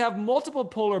when you have multiple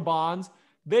polar bonds,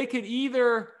 they could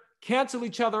either cancel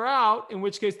each other out, in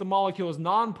which case the molecule is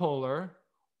nonpolar,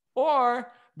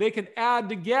 or they can add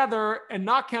together and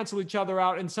not cancel each other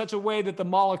out in such a way that the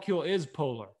molecule is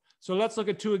polar. So let's look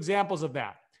at 2 examples of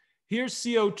that. Here's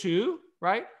CO2,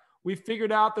 right? We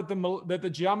figured out that the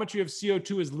geometry of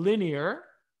CO2 is linear,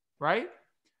 right?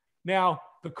 Now,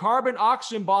 the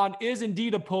carbon-oxygen bond is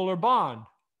indeed a polar bond,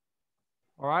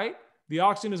 all right? The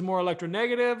oxygen is more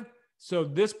electronegative, so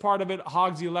this part of it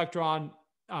hogs the electron,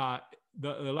 the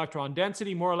electron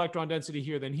density, more electron density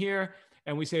here than here,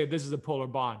 and we say this is a polar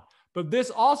bond. But this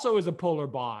also is a polar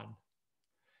bond.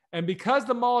 And because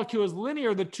the molecule is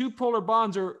linear, the 2 polar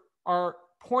bonds are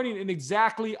pointing in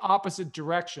exactly opposite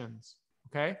directions,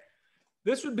 okay?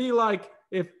 This would be like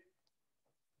if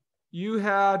you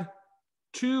had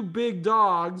 2 big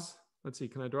dogs. Let's see,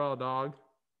 can I draw a dog?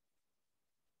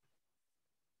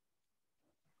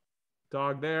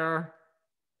 Dog there.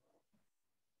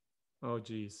 Oh,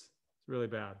 geez, it's really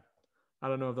bad. I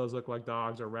don't know if those look like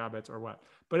dogs or rabbits or what.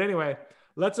 But anyway,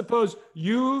 let's suppose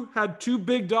you had 2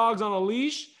 big dogs on a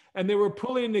leash and they were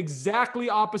pulling in exactly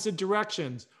opposite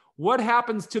directions. What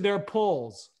happens to their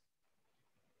pulls?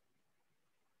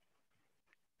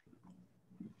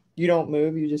 You don't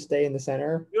move, you just stay in the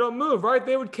center. You don't move, right?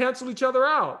 They would cancel each other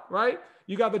out, right?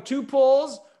 You got the 2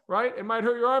 pulls, right? It might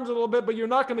hurt your arms a little bit, but you're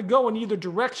not going to go in either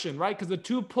direction, right? Because the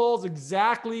 2 pulls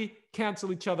exactly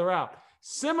cancel each other out.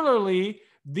 Similarly,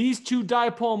 these 2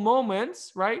 dipole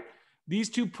moments, right? These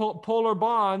 2 polar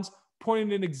bonds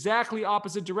pointing in exactly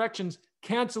opposite directions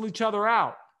cancel each other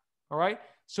out, all right?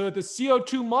 So that the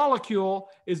CO2 molecule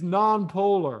is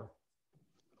nonpolar,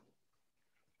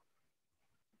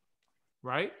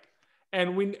 right?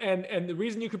 And the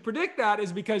reason you could predict that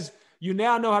is because you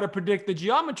now know how to predict the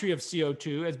geometry of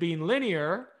CO2 as being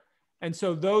linear. And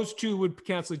so those 2 would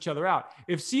cancel each other out.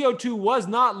 If CO2 was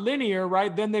not linear,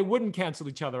 right, then they wouldn't cancel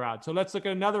each other out. So let's look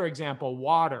at another example,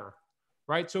 water,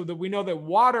 right? So that we know that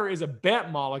water is a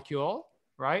bent molecule,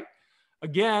 right?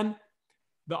 Again,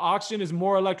 the oxygen is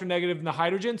more electronegative than the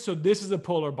hydrogen. So this is a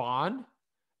polar bond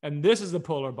and this is a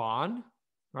polar bond,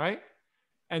 right?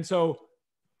 And so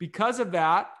because of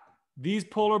that, these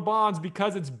polar bonds,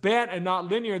 because it's bent and not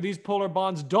linear, these polar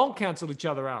bonds don't cancel each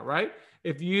other out, right?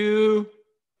 If you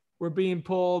were being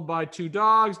pulled by 2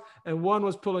 dogs and one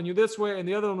was pulling you this way and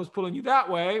the other one was pulling you that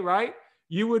way, right?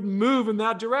 You would move in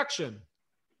that direction.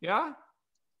 Yeah?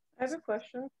 I have a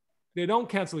question. They don't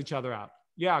cancel each other out.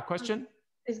 Yeah, question?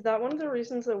 Is that one of the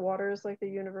reasons that water is like the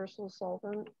universal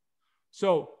solvent?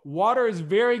 So water is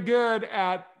very good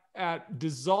at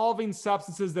dissolving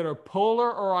substances that are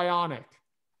polar or ionic.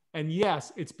 And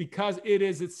yes, it's because it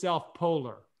is itself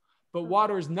polar. But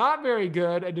water is not very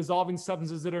good at dissolving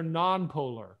substances that are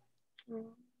non-polar.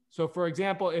 So for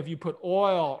example, if you put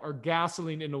oil or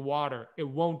gasoline into water, it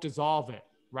won't dissolve it,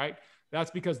 right?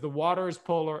 That's because the water is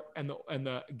polar and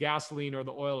the gasoline or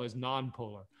the oil is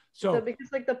non-polar. So because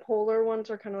like the polar ones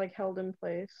are kind of like held in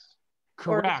place.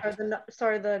 Correct.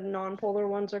 Or, the non-polar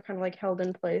ones are kind of like held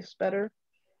in place better.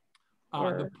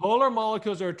 The polar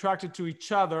molecules are attracted to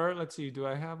each other. Let's see, do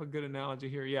I have a good analogy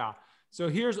here? Yeah. So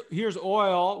here's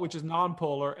oil, which is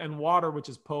non-polar, and water, which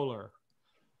is polar.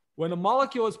 When a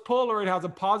molecule is polar, it has a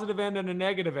positive end and a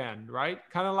negative end, right?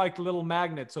 Kind of like little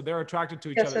magnets. So they're attracted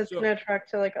to each other. So it's going to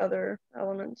attract to like other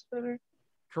elements better.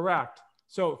 Correct.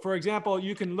 So for example, have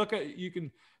you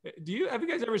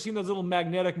guys ever seen those little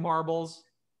magnetic marbles?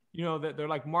 You know, that they're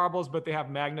like marbles, but they have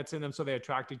magnets in them, so they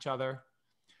attract each other.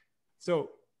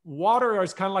 So water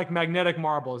is kind of like magnetic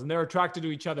marbles, and they're attracted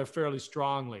to each other fairly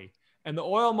strongly. And the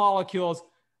oil molecules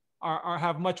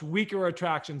have much weaker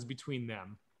attractions between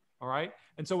them. All right.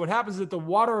 And so what happens is that the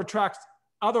water attracts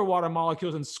other water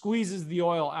molecules and squeezes the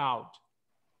oil out,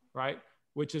 right?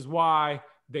 Which is why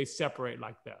they separate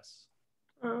like this.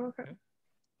 Oh, okay.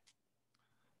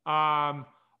 All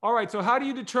right. So how do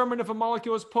you determine if a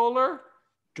molecule is polar?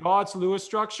 Draw its Lewis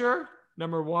structure.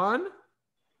 Number 1.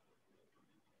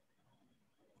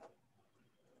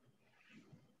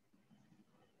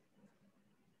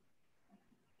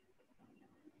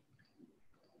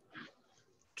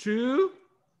 Two,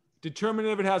 determine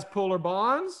if it has polar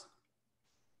bonds.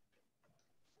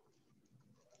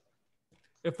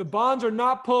 If the bonds are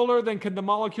not polar, then can the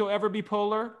molecule ever be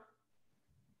polar?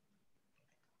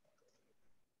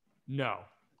 No,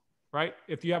 right?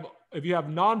 If you have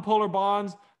non-polar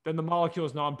bonds, then the molecule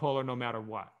is non-polar no matter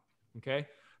what, okay?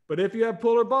 But if you have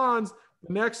polar bonds,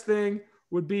 the next thing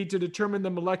would be to determine the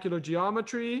molecular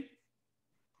geometry.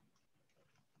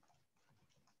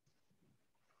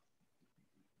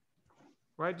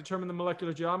 Right, determine the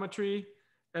molecular geometry.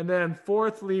 And then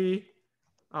fourthly,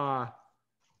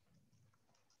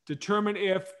 determine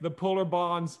if the polar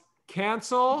bonds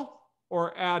cancel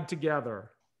or add together.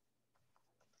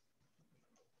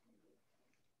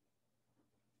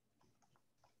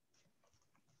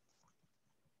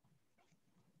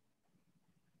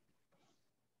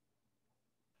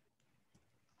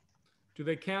 Do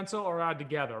they cancel or add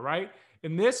together, right?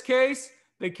 In this case,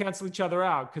 they cancel each other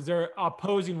out because they're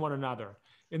opposing one another.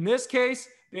 In this case,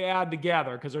 they add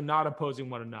together because they're not opposing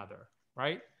one another,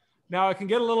 right? Now, it can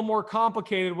get a little more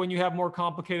complicated when you have more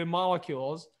complicated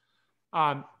molecules.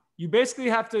 You basically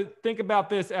have to think about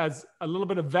this as a little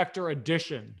bit of vector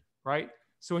addition, right?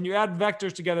 So when you add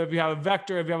vectors together, if you have a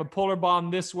vector, if you have a polar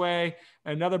bond this way,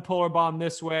 another polar bond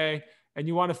this way, and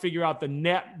you want to figure out the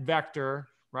net vector,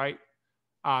 right?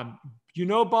 You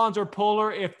know bonds are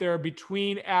polar if they're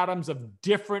between atoms of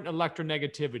different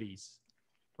electronegativities,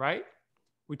 right?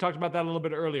 We talked about that a little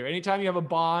bit earlier. Anytime you have a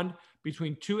bond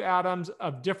between two atoms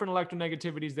of different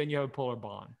electronegativities, then you have a polar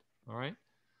bond, all right?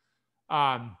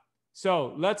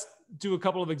 So let's do a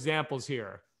couple of examples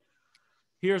here.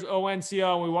 Here's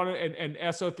ONCl, and we want to, and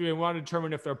SO3, and we want to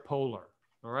determine if they're polar,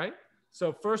 all right?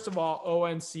 So first of all,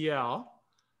 ONCl.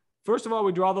 First of all,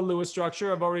 we draw the Lewis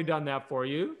structure. I've already done that for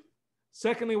you.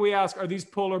 Secondly, we ask, are these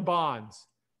polar bonds?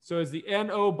 So is the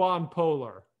NO bond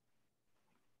polar?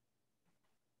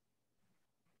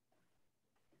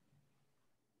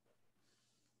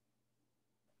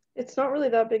 It's not really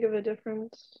that big of a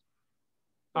difference.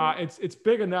 It's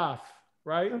big enough,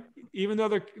 right? Even though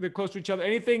they're close to each other.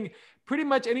 Pretty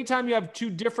much anytime you have two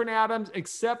different atoms,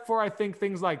 except for I think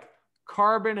things like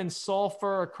carbon and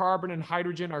sulfur or carbon and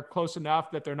hydrogen are close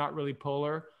enough that they're not really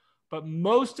polar. But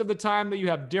most of the time that you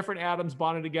have different atoms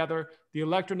bonded together, the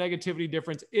electronegativity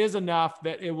difference is enough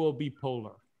that it will be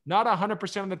polar. Not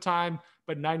 100% of the time,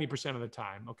 but 90% of the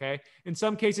time, okay? In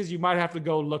some cases, you might have to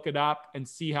go look it up and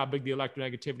see how big the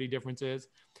electronegativity difference is.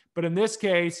 But in this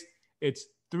case, it's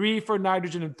 3 for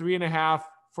nitrogen and 3.5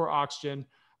 for oxygen.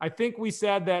 I think we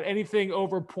said that anything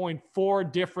over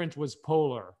 0.4 difference was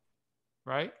polar,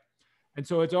 right? And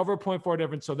so it's over 0.4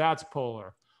 difference, so that's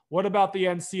polar. What about the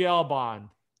NCl bond?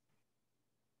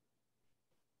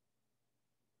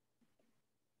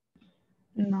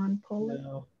 Non-polar.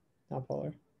 No, not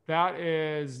polar. That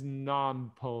is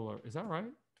non-polar. Is that right?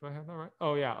 Do I have that right?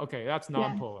 Oh yeah. Okay. That's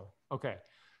non-polar. Yeah. Okay.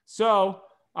 So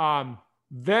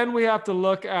then we have to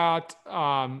look at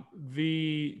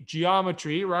the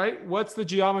geometry, right? What's the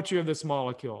geometry of this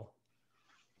molecule?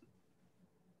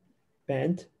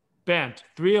 Bent. Bent.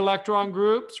 3 electron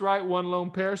groups, right? 1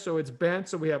 lone pair. So it's bent.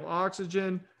 So we have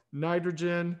oxygen,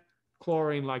 nitrogen,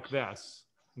 chlorine like this.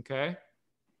 Okay.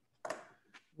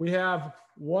 We have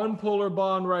 1 polar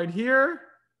bond right here,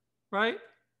 right?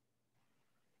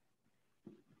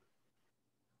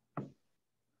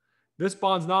 This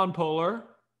bond's nonpolar,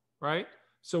 right?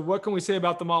 So what can we say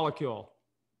about the molecule?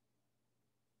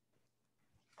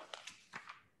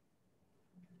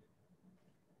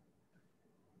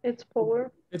 It's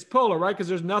polar. It's polar, right? Because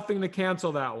there's nothing to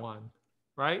cancel that one,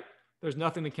 right? There's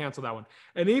nothing to cancel that one.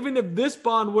 And even if this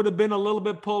bond would have been a little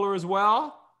bit polar as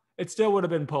well, it still would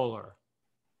have been polar,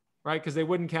 right? Because they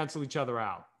wouldn't cancel each other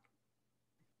out.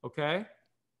 Okay?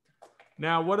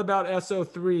 Now, what about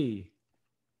SO3?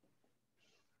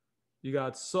 You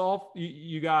got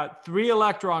you got 3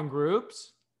 electron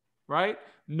groups, right?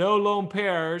 No lone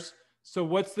pairs. So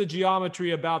what's the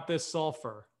geometry about this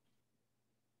sulfur?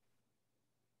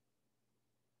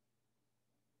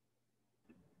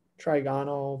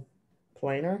 Trigonal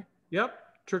planar. Yep,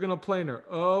 trigonal planar.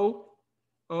 O,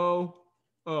 O,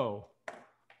 O.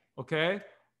 Okay.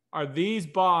 Are these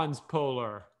bonds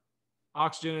polar?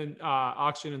 Oxygen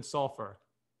and sulfur.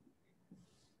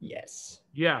 Yes.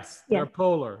 Yes, they're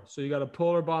polar. So you got a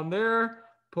polar bond there,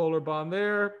 polar bond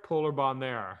there, polar bond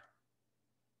there.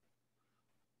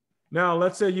 Now,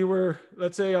 let's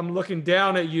say I'm looking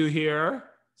down at you here.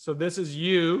 So this is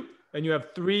you, and you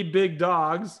have 3 big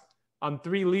dogs on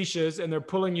 3 leashes, and they're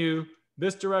pulling you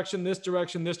this direction, this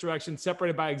direction, this direction,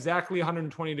 separated by exactly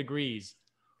 120 degrees.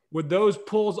 Would those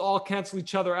pulls all cancel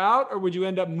each other out, or would you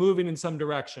end up moving in some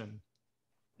direction?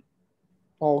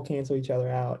 All cancel each other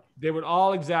out. They would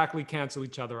all exactly cancel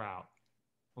each other out,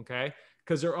 okay?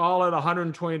 Because they're all at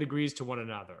 120 degrees to one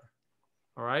another,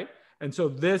 all right? And so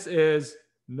this is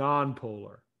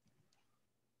non-polar.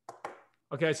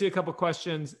 Okay, I see a couple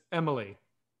questions. Emily.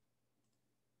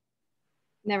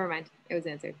 Never mind. It was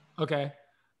answered. Okay.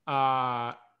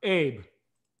 Abe.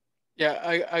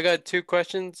 Yeah, I got 2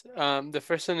 questions. The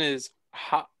first one is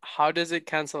how does it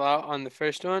cancel out on the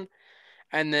first one?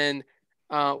 And then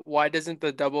why doesn't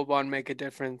the double bond make a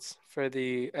difference for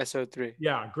the SO3?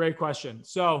 Yeah, great question.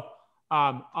 So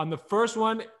on the first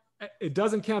one, it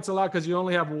doesn't cancel out because you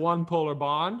only have 1 polar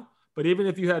bond. But even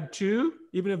if you had 2,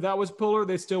 even if that was polar,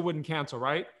 they still wouldn't cancel,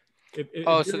 right?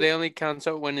 So they only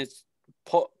cancel when it's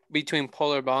between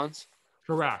polar bonds?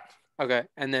 Correct. Okay,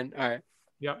 and then, all right.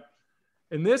 Yep.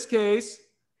 In this case,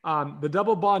 the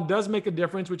double bond does make a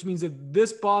difference, which means that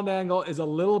this bond angle is a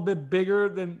little bit bigger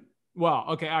than, well,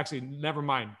 okay, actually, never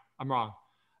mind. I'm wrong.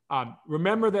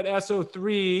 Remember that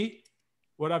SO3,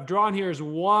 what I've drawn here is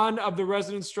one of the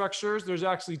resonance structures. There's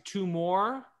actually 2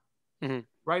 more,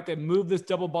 right, that move this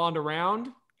double bond around.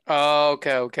 Oh,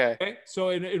 okay. So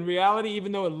in reality,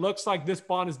 even though it looks like this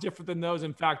bond is different than those,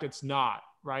 in fact, it's not,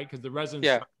 right? Because the resonance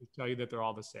structures tell you that they're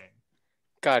all the same.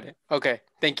 Got it. Okay,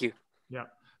 thank you. Yeah.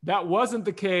 That wasn't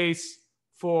the case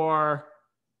for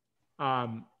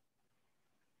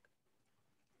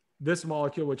this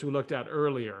molecule, which we looked at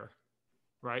earlier,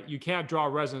 right? You can't draw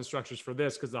resonance structures for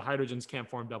this because the hydrogens can't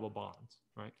form double bonds,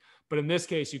 right? But in this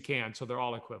case, you can, so they're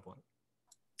all equivalent.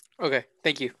 Okay,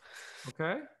 thank you.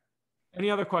 Okay. Any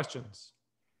other questions?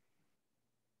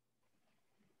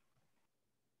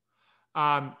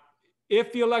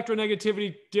 If the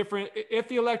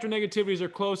electronegativities are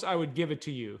close, I would give it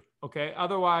to you. Okay.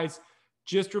 Otherwise,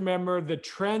 just remember the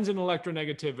trends in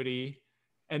electronegativity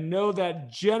and know that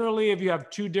generally, if you have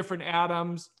 2 different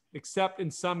atoms, except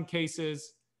in some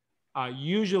cases,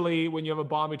 usually when you have a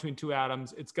bond between 2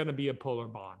 atoms, it's going to be a polar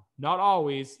bond. Not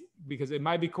always, because it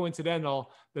might be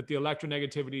coincidental that the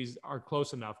electronegativities are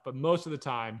close enough, but most of the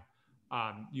time,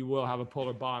 you will have a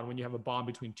polar bond when you have a bond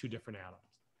between 2 different atoms.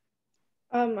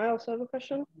 I also have a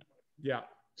question. Yeah.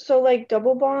 So like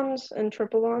double bonds and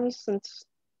triple bonds, since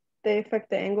they affect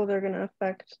the angle, they're going to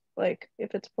affect like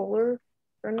if it's polar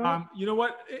or not? You know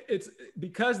what? It's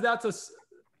because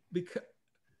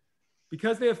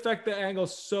because they affect the angle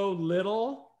so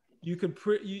little, you could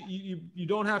you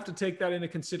don't have to take that into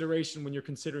consideration when you're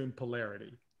considering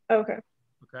polarity. Okay.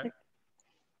 Okay.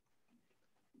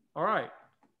 All right.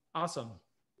 Awesome.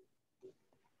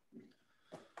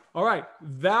 All right.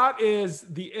 That is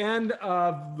the end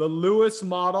of the Lewis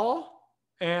model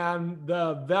and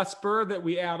the VSEPR that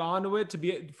we add onto it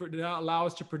to allow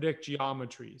us to predict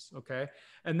geometries. Okay.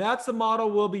 And that's the model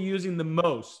we'll be using the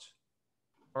most.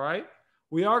 All right.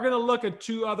 We are going to look at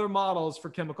 2 other models for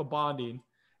chemical bonding.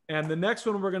 And the next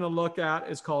one we're going to look at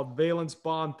is called valence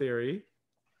bond theory.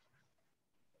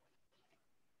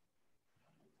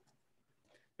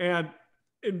 And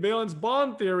in valence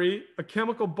bond theory, a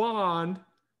chemical bond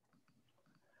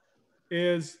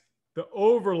is the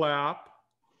overlap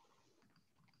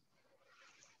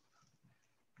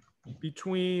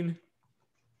between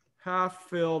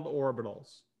half-filled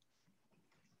orbitals.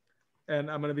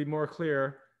 And I'm going to be more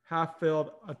clear,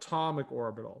 half-filled atomic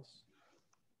orbitals.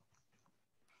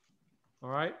 All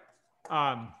right.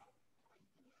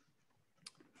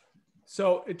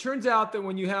 So it turns out that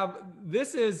when you have,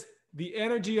 this is the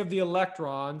energy of the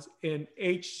electrons in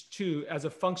H2 as a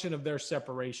function of their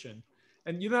separation.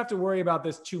 And you don't have to worry about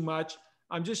this too much.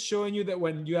 I'm just showing you that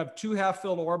when you have two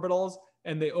half-filled orbitals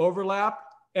and they overlap,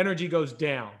 energy goes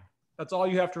down. That's all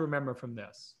you have to remember from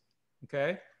this,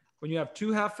 okay? When you have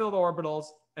two half-filled orbitals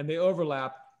and they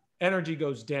overlap, energy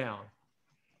goes down.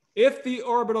 If the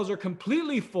orbitals are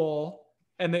completely full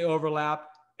and they overlap,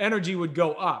 energy would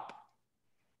go up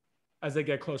as they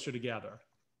get closer together,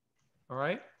 all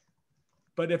right?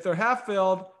 But if they're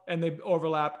half-filled and they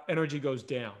overlap, energy goes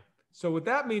down. So what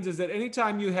that means is that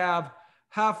anytime you have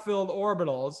half-filled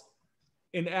orbitals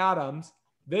in atoms,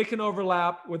 they can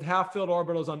overlap with half-filled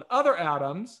orbitals on other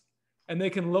atoms, and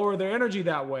they can lower their energy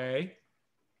that way.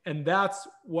 And that's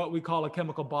what we call a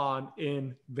chemical bond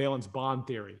in valence bond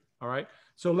theory, all right?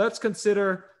 So let's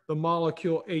consider the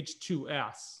molecule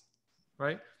H2S,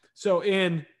 right? So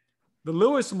in the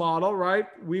Lewis model, right,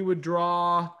 we would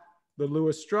draw the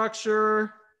Lewis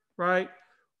structure, right?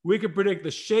 We could predict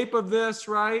the shape of this,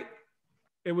 right?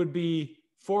 It would be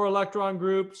 4 electron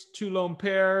groups, 2 lone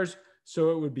pairs,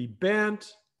 so it would be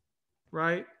bent,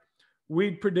 right?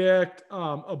 We'd predict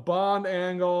a bond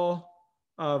angle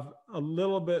of a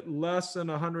little bit less than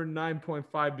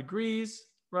 109.5 degrees,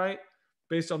 right?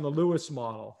 Based on the Lewis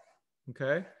model,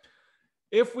 okay?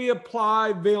 If we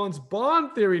apply valence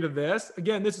bond theory to this,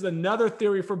 again, this is another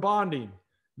theory for bonding.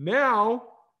 Now,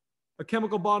 a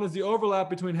chemical bond is the overlap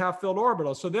between half-filled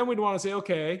orbitals. So then we'd want to say,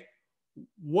 okay,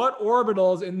 what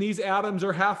orbitals in these atoms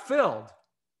are half-filled,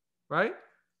 right?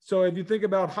 So if you think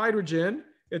about hydrogen,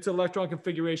 its electron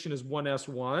configuration is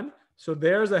 1s1. So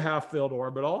there's a half-filled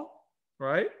orbital,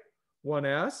 right?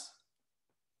 1s.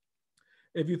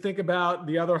 If you think about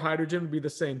the other hydrogen, it would be the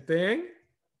same thing,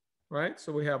 right?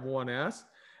 So we have 1s.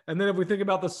 And then if we think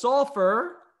about the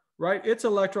sulfur, right, its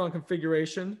electron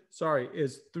configuration,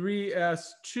 is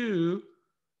 3s2,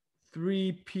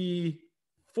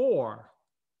 3p4,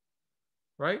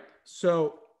 right?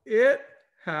 So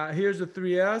here's the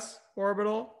 3s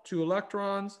orbital, 2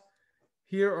 electrons.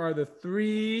 Here are the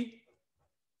 3p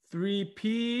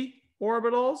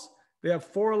orbitals. They have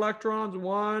 4 electrons,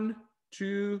 1,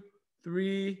 2,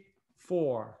 3,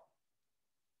 4.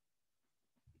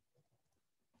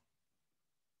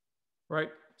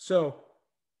 Right? So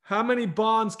how many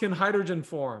bonds can hydrogen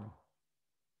form?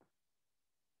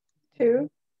 2.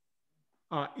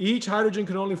 Each hydrogen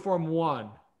can only form 1.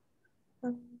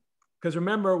 Because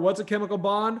remember, what's a chemical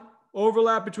bond?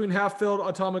 Overlap between half-filled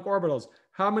atomic orbitals.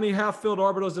 How many half-filled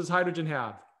orbitals does hydrogen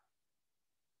have?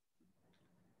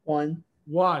 1.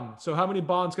 1. So how many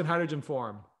bonds can hydrogen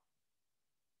form?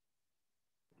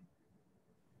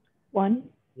 1.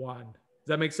 1. Does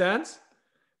that make sense?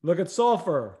 Look at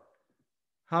sulfur.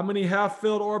 How many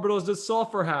half-filled orbitals does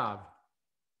sulfur have?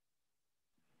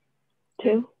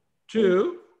 2.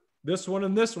 2. This one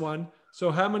and this one.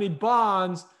 So how many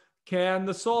bonds can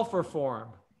the sulfur form?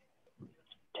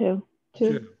 2.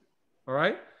 2. All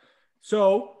right.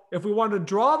 So if we want to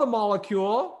draw the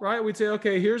molecule, right, we'd say,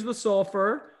 okay, here's the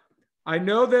sulfur. I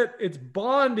know that it's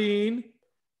bonding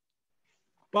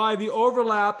by the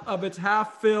overlap of its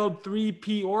half-filled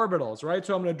 3p orbitals, right?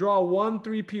 So I'm going to draw one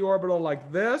 3p orbital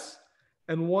like this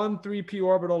and one 3p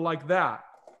orbital like that,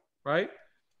 right?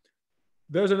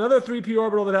 There's another 3p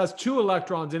orbital that has 2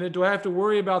 electrons in it. Do I have to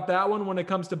worry about that one when it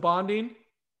comes to bonding?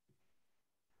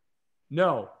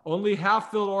 No, only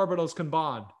half-filled orbitals can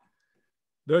bond.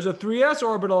 There's a 3s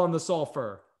orbital on the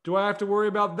sulfur. Do I have to worry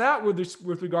about that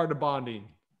with regard to bonding?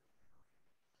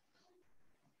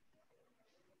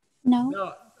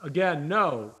 No. Again,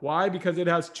 no. Why? Because it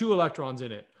has 2 electrons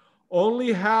in it.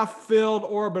 Only half-filled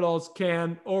orbitals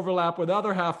can overlap with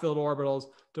other half-filled orbitals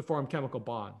to form chemical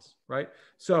bonds, right?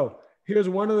 So here's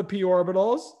one of the p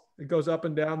orbitals. It goes up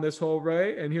and down this whole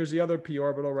ray. And here's the other p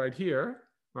orbital right here,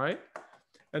 right?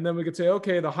 And then we could say,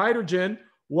 okay, the hydrogen,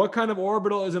 what kind of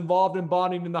orbital is involved in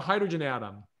bonding in the hydrogen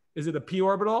atom? Is it a p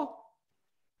orbital?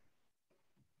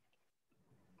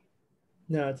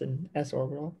 No, it's an s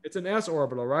orbital. It's an s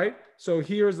orbital, right? So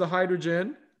here's the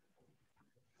hydrogen.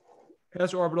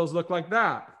 S orbitals look like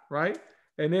that, right?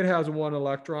 And it has 1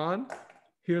 electron.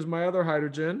 Here's my other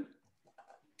hydrogen.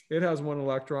 It has 1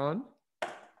 electron.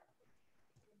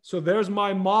 So there's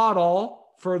my model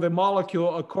for the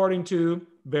molecule according to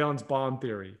valence bond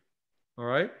theory. All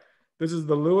right. This is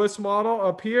the Lewis model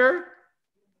up here.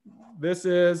 This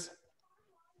is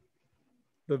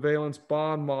the valence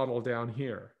bond model down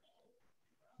here.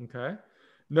 Okay.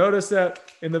 Notice that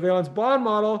in the valence bond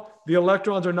model, the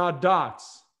electrons are not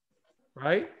dots,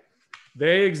 right?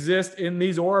 They exist in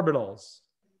these orbitals.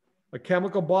 A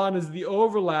chemical bond is the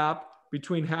overlap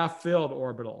between half-filled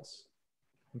orbitals.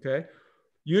 Okay.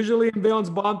 Usually in valence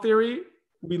bond theory,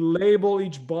 we label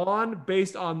each bond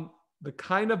based on the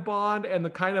kind of bond and the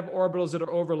kind of orbitals that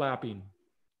are overlapping.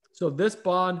 So this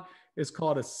bond is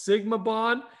called a sigma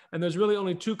bond, and there's really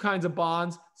only two kinds of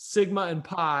bonds, sigma and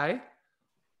pi.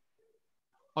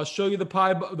 I'll show you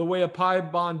the way a pi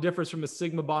bond differs from a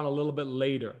sigma bond a little bit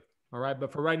later. All right,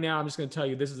 but for right now, I'm just going to tell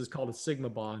you this is called a sigma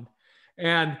bond.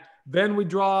 And then we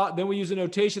use a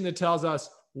notation that tells us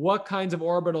what kinds of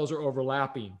orbitals are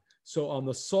overlapping. So on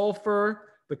the sulfur,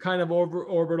 the kind of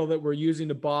orbital that we're using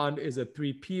to bond is a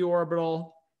 3p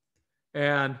orbital.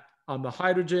 And on the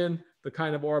hydrogen, the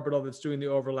kind of orbital that's doing the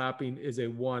overlapping is a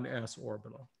 1s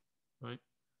orbital, right?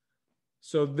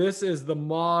 So this is the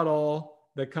model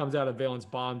that comes out of valence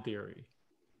bond theory.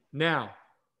 Now,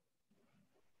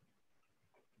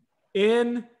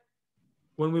 when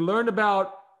we learned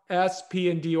about s, p,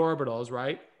 and d orbitals,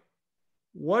 right?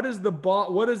 What is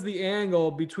the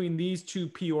angle between these two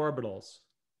p orbitals?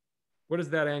 What is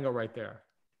that angle right there?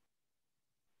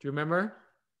 Do you remember?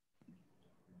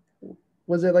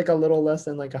 Was it like a little less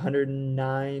than like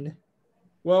 109?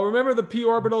 Well, remember the p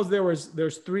orbitals,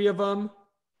 there's three of them,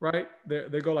 right?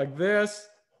 They go like this,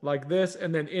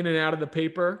 and then in and out of the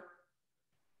paper.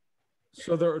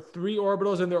 So there are three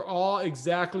orbitals and they're all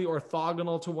exactly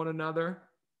orthogonal to one another,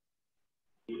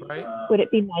 right? Would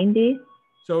it be 90?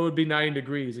 So it would be 9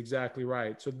 degrees, exactly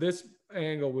right. So this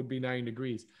angle would be 9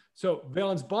 degrees. So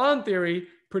valence bond theory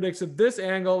predicts that this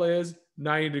angle is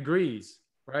 90 degrees,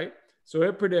 right? So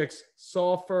it predicts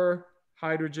sulfur,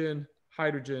 hydrogen,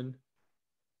 hydrogen,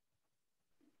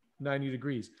 90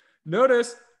 degrees.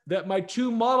 Notice that my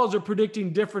two models are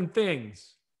predicting different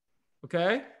things,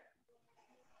 okay?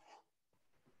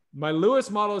 My Lewis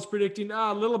model is predicting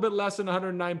a little bit less than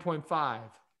 109.5,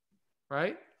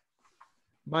 right?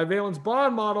 My valence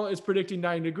bond model is predicting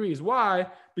 90 degrees. Why?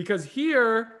 Because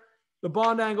here, the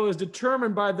bond angle is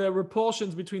determined by the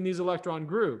repulsions between these electron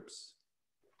groups.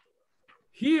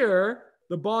 Here,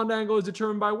 the bond angle is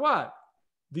determined by what?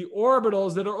 The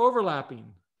orbitals that are overlapping,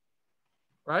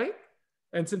 right?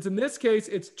 And since in this case,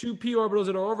 it's two p orbitals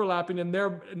that are overlapping and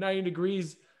they're 90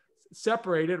 degrees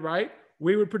separated, right?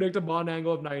 We would predict a bond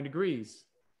angle of 90 degrees.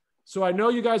 So I know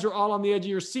you guys are all on the edge of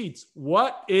your seats.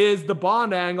 What is the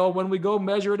bond angle when we go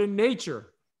measure it in nature,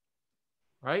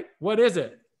 right? What is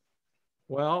it?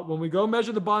 Well, when we go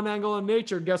measure the bond angle in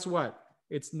nature, guess what?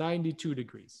 It's 92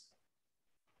 degrees.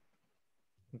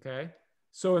 Okay.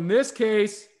 So in this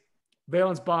case,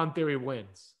 valence bond theory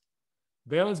wins.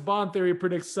 Valence bond theory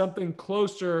predicts something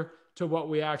closer to what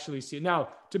we actually see. Now,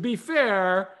 to be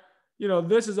fair,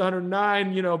 this is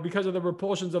 109, because of the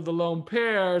repulsions of the lone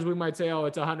pairs, we might say, oh,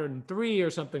 it's 103 or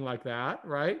something like that,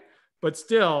 right? But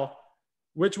still,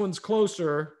 which one's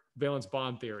closer? Valence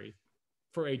bond theory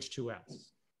for H2S.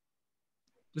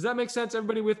 Does that make sense?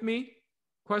 Everybody with me?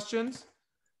 Questions?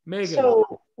 Megan.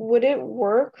 So would it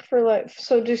work for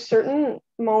so do certain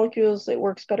molecules, it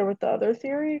works better with the other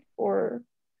theory or?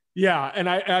 Yeah, and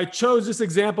I chose this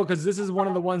example because this is one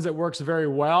of the ones that works very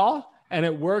well. And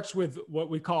it works with what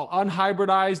we call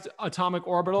unhybridized atomic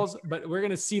orbitals. But we're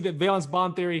going to see that valence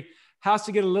bond theory has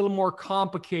to get a little more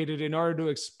complicated in order to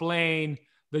explain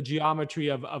the geometry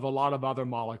of a lot of other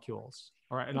molecules.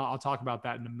 All right, and I'll talk about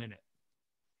that in a minute.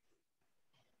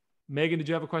 Megan, did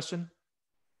you have a question?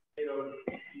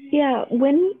 Yeah,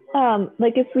 when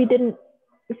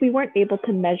if we weren't able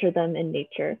to measure them in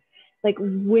nature,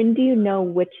 when do you know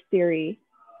which theory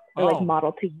or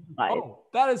model to utilize? Oh,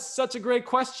 that is such a great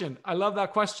question. I love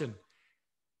that question.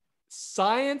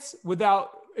 Science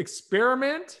without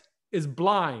experiment is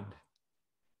blind,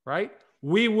 right?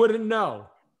 We wouldn't know.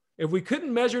 If we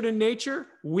couldn't measure it in nature,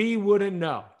 we wouldn't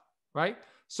know, right?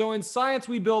 So in science,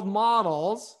 we build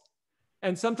models.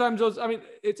 And sometimes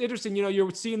it's interesting,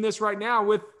 you're seeing this right now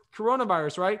with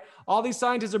coronavirus, right? All these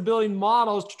scientists are building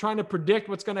models trying to predict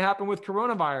what's going to happen with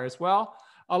coronavirus. Well,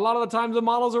 a lot of the times the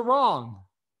models are wrong,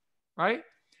 right?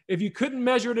 If you couldn't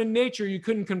measure it in nature, you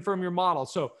couldn't confirm your model.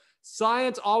 So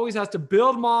science always has to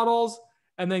build models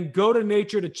and then go to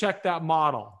nature to check that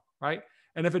model, right?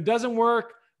 And if it doesn't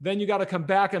work, then you got to come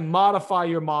back and modify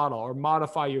your model or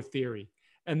modify your theory.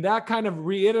 And that kind of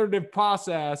reiterative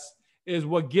process is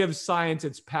what gives science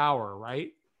its power,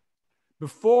 right?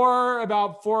 Before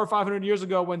about 400 or 500 years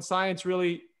ago, when science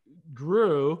really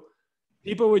grew,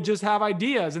 people would just have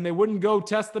ideas and they wouldn't go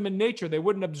test them in nature. They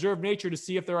wouldn't observe nature to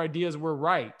see if their ideas were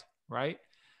right, right?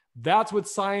 That's what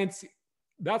science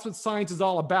is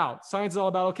all about. Science is all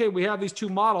about, okay, we have these two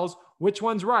models. Which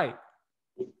one's right?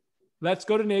 Let's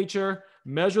go to nature,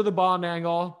 measure the bond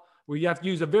angle. We have to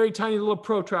use a very tiny little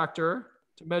protractor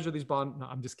to measure these bond. No,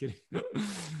 I'm just kidding.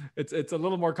 It's a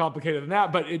little more complicated than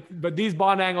that, but these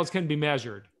bond angles can be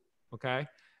measured. Okay.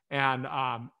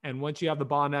 And once you have the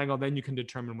bond angle, then you can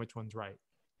determine which one's right.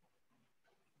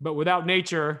 But without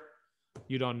nature,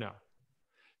 you don't know.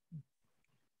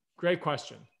 Great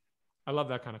question. I love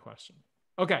that kind of question.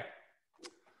 Okay.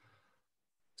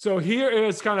 So here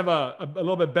is kind of a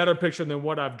little bit better picture than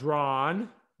what I've drawn,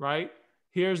 right?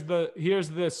 Here's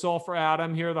the sulfur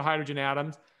atom. Here are the hydrogen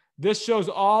atoms. This shows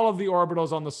all of the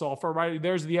orbitals on the sulfur, right?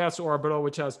 There's the s orbital,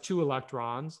 which has 2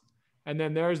 electrons. And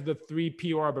then there's the 3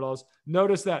 p orbitals.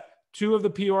 Notice that 2 of the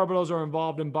p orbitals are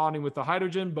involved in bonding with the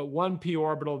hydrogen, but 1 p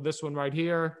orbital, this one right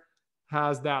here,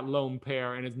 has that lone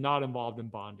pair and is not involved in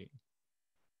bonding.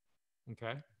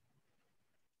 Okay.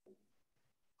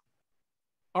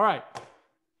 All right.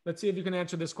 Let's see if you can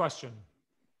answer this question.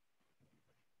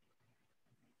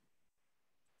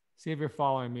 See if you're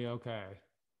following me okay.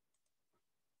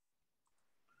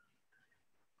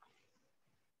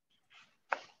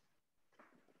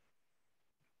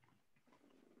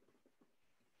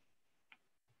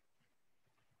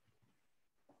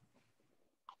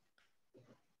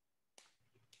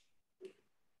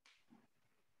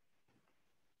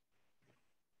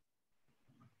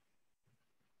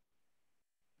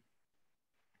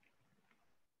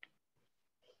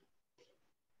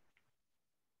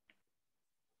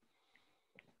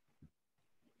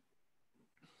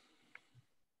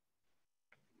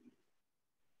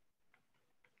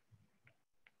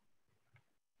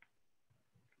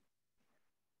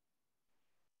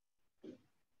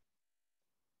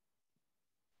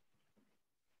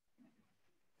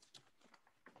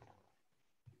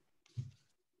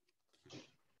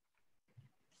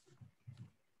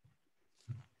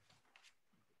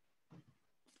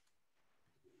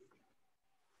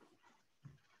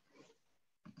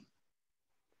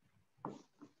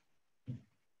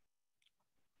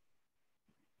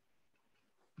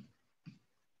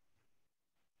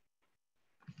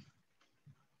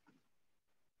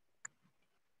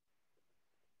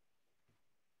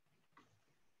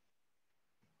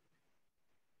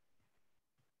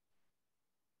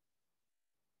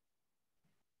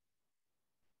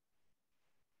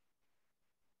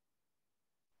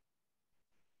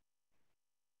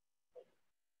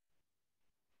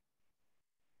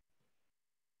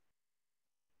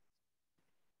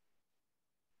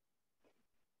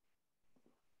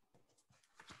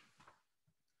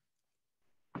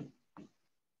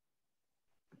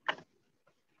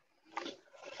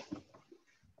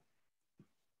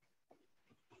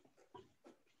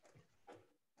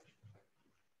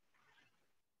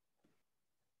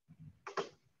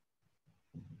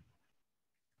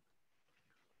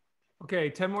 Okay,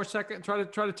 10 more seconds. Try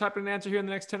to type an answer here in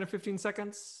the next 10 or 15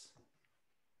 seconds.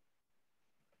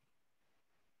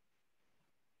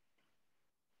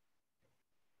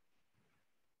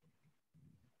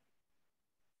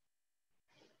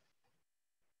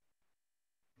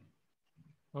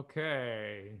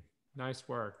 Okay, nice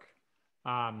work.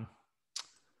 The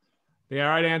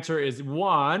right answer is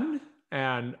 1,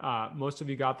 and most of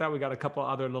you got that. We got a couple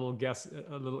other little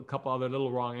couple other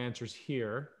little wrong answers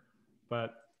here,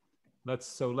 but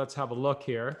let's have a look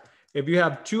here. If you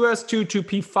have 2s2,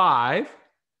 2p5,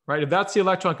 right? If that's the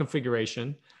electron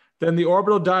configuration, then the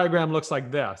orbital diagram looks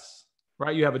like this,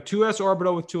 right? You have a 2s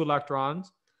orbital with 2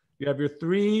 electrons. You have your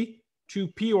 3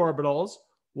 2p orbitals.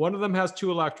 One of them has 2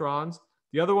 electrons.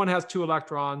 The other one has 2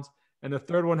 electrons, and the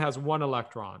third one has 1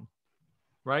 electron,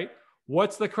 right?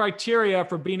 What's the criteria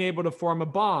for being able to form a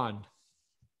bond?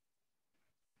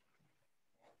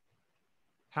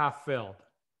 Half filled,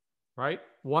 right?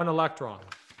 1 electron.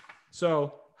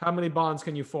 So how many bonds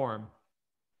can you form?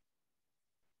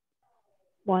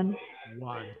 1.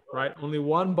 1, right? Only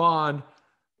 1 bond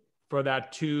for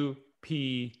that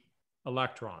 2p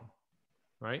electron,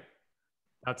 right?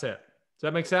 That's it. Does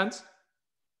that make sense?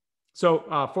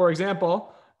 So for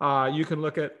example, you can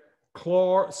look at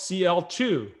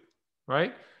Cl2,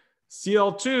 right?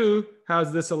 Cl2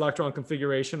 has this electron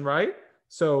configuration, right?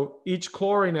 So each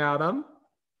chlorine atom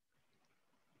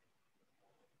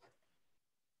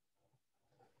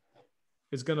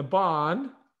is going to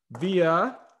bond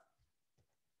via,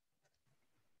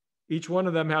 each one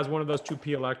of them has one of those 2p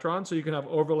electrons. So you can have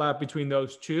overlap between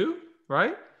those 2,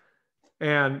 right?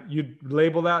 And you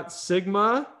label that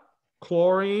sigma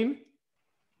chlorine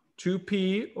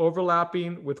 2p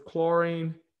overlapping with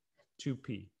chlorine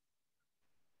 2p,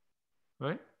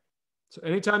 right? So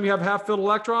anytime you have half-filled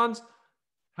electrons,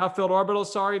 half-filled orbitals,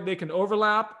 sorry, they can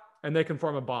overlap and they can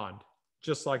form a bond,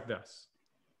 just like this.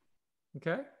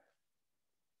 Okay?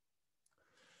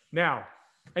 Now,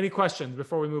 any questions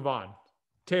before we move on?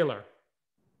 Taylor.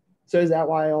 So is that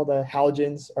why all the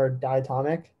halogens are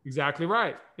diatomic? Exactly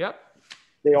right. Yep.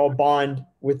 They all bond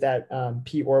with that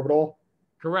p orbital.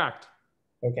 Correct.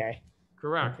 Okay.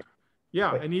 Correct. Okay.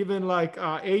 Yeah, Wait. and even like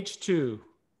H2,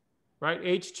 right?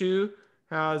 H2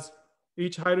 has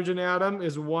each hydrogen atom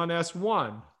is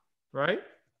 1s1, right?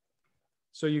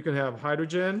 So you can have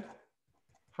hydrogen,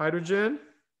 hydrogen,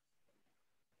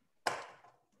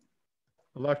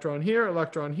 electron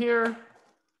here.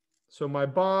 So my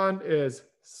bond is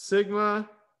sigma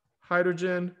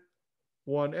hydrogen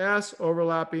 1s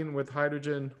overlapping with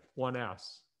hydrogen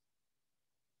 1s.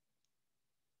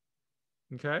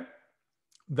 Okay?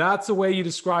 That's the way you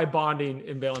describe bonding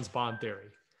in valence bond theory.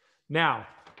 Now,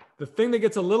 the thing that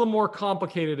gets a little more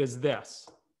complicated is this.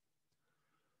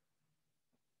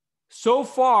 So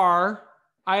far,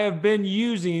 I have been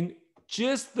using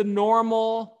just the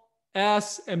normal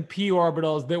s and p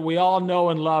orbitals that we all know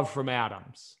and love from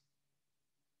atoms,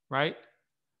 right?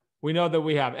 We know that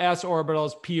we have s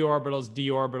orbitals, p orbitals, d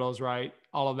orbitals, right?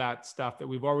 All of that stuff that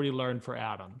we've already learned for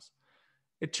atoms.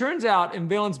 It turns out in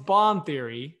valence bond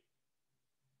theory,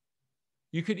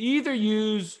 you could either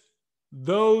use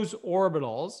those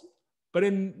orbitals, but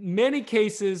in many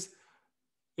cases,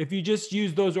 if you just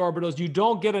use those orbitals, you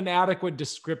don't get an adequate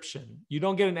description. You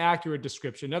don't get an accurate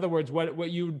description. In other words,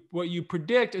 what you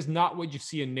predict is not what you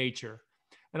see in nature.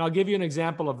 And I'll give you an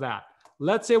example of that.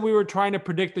 Let's say we were trying to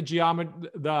predict the geometry,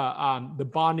 the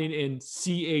bonding in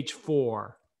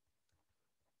CH4,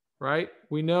 right?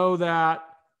 We know that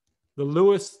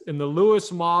in the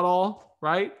Lewis model,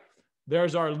 right?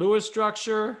 There's our Lewis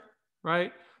structure,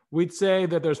 right? We'd say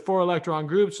that there's 4 electron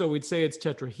groups, so we'd say it's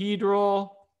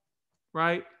tetrahedral,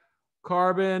 right?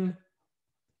 Carbon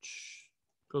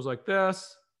goes like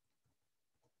this,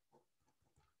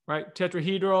 right?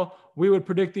 Tetrahedral. We would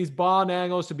predict these bond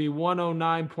angles to be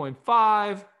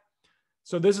 109.5.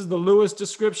 So this is the Lewis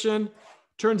description.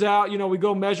 Turns out, we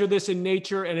go measure this in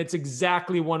nature and it's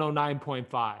exactly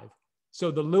 109.5.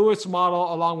 So the Lewis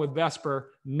model, along with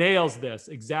Vesper, nails this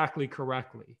exactly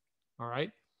correctly. All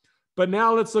right. But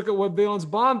now let's look at what valence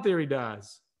bond theory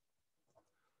does.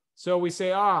 So we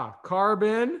say,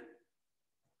 carbon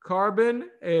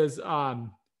is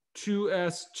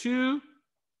 2s2,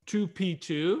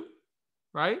 2p2,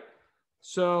 right?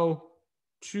 So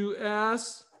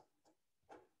 2s,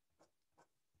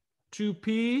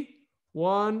 2p,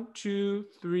 1, 2,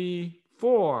 3,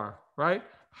 4, right?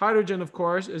 Hydrogen, of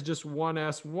course, is just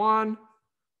 1s1.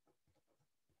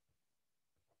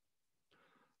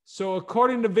 So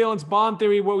according to valence bond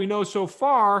theory, what we know so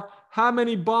far, how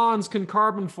many bonds can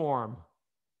carbon form?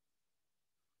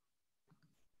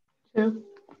 2.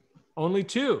 Only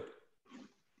 2,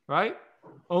 right?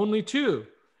 Only 2.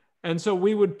 And so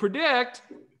we would predict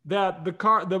that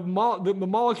the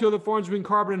molecule that forms between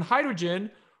carbon and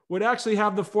hydrogen would actually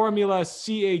have the formula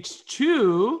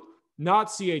CH2, not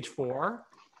CH4.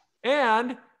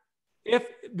 And if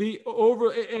the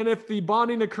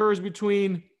bonding occurs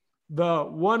between the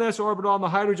 1s orbital on the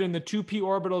hydrogen, the 2p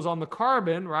orbitals on the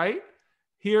carbon, right?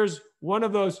 Here's one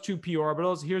of those 2p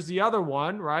orbitals. Here's the other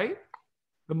one, right?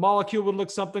 The molecule would look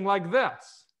something like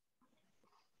this.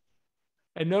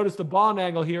 And notice the bond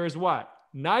angle here is what?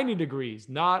 90 degrees,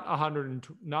 not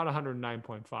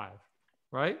 109.5,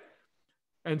 right?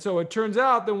 And so it turns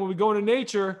out that when we go into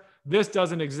nature, this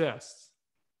doesn't exist.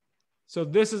 So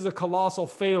this is a colossal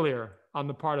failure on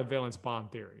the part of valence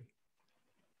bond theory.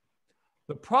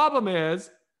 The problem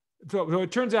is, so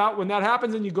it turns out when that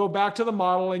happens and you go back to the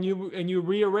model and you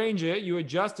rearrange it, you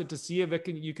adjust it to see if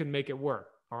you can make it work.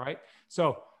 All right.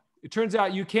 So it turns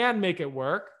out you can make it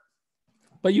work,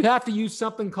 but you have to use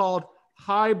something called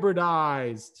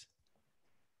hybridized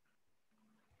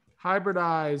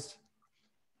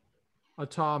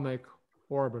atomic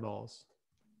orbitals.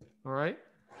 All right.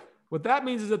 What that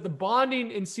means is that the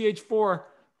bonding in CH4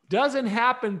 doesn't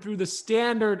happen through the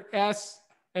standard S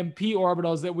and P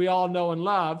orbitals that we all know and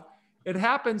love. It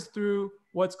happens through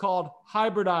what's called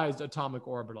hybridized atomic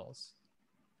orbitals.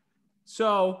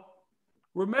 So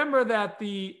remember that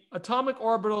the atomic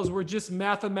orbitals were just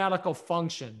mathematical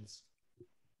functions,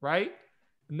 right?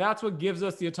 And that's what gives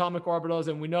us the atomic orbitals,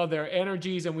 and we know their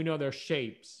energies and we know their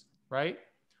shapes, right?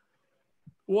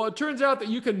 Well, it turns out that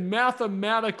you can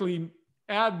mathematically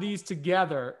add these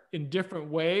together in different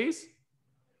ways,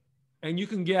 and you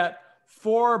can get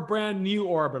 4 brand new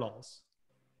orbitals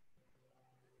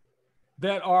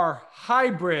that are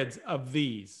hybrids of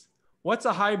these. What's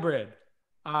a hybrid?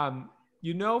 Do I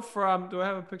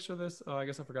have a picture of this? Oh, I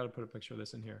guess I forgot to put a picture of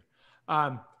this in here.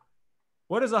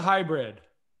 What is a hybrid?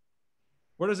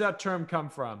 Where does that term come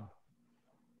from?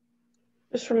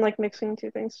 Just from like mixing 2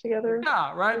 things together.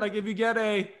 Yeah, right. Like if you get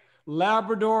a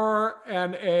Labrador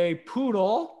and a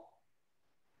poodle,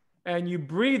 and you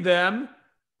breed them,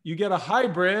 you get a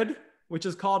hybrid, which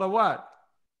is called a what?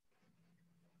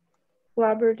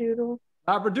 Labradoodle.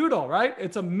 Labradoodle, right?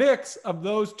 It's a mix of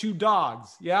those two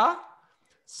dogs, yeah?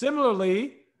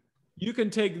 Similarly, you can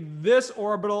take this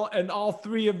orbital and all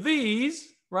three of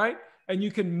these, right? And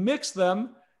you can mix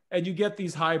them and you get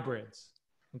these hybrids,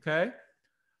 okay?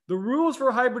 The rules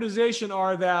for hybridization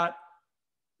are that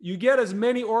you get as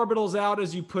many orbitals out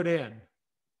as you put in,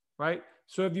 right?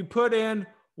 So if you put in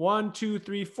 1, 2,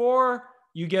 3, 4,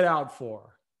 you get out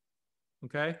 4,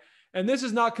 okay? And this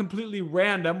is not completely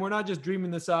random. We're not just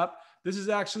dreaming this up. This is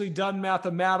actually done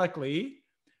mathematically,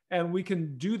 and we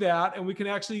can do that, and we can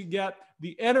actually get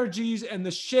the energies and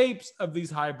the shapes of these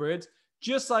hybrids,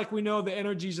 just like we know the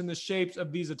energies and the shapes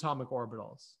of these atomic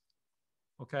orbitals,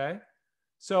 okay?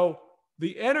 So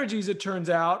the energies, it turns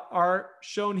out, are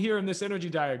shown here in this energy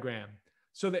diagram.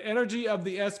 So the energy of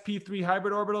the sp3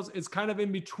 hybrid orbitals is kind of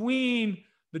in between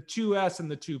the 2s and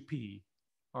the 2p,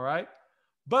 all right?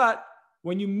 But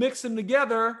when you mix them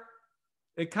together,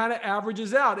 it kind of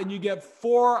averages out and you get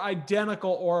 4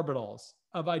 identical orbitals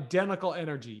of identical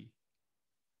energy.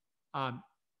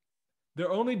 Their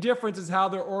only difference is how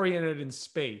they're oriented in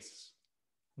space,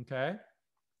 okay?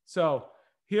 So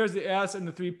here's the S and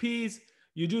the 3 Ps.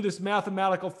 You do this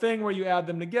mathematical thing where you add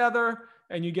them together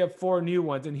and you get 4 new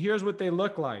ones. And here's what they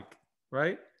look like,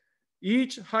 right?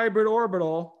 Each hybrid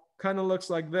orbital kind of looks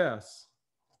like this.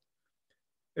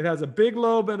 It has a big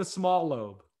lobe and a small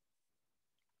lobe.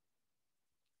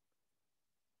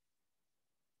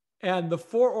 And the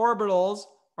 4 orbitals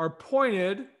are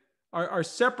pointed, are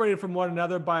separated from one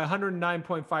another by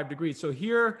 109.5 degrees. So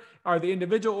here are the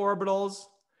individual orbitals,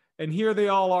 and here they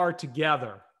all are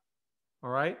together, all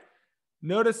right?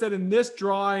 Notice that in this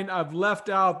drawing, I've left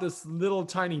out this little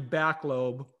tiny back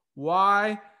lobe.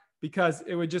 Why? Because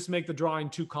it would just make the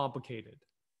drawing too complicated,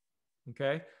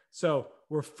 okay? So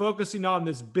we're focusing on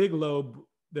this big lobe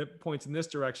that points in this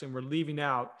direction. We're leaving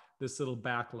out this little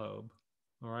back lobe,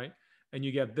 all right? And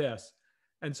you get this.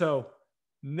 And so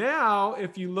now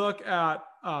if you look at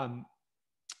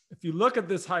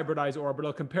this hybridized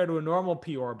orbital compared to a normal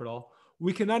p orbital,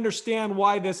 we can understand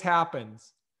why this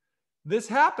happens. This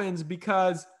happens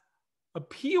because a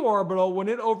p orbital, when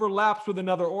it overlaps with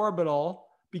another orbital,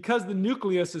 because the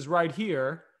nucleus is right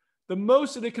here, the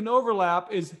most that it can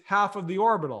overlap is half of the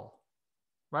orbital,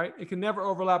 right? It can never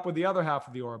overlap with the other half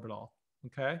of the orbital,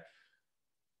 okay?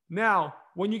 Now,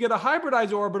 when you get a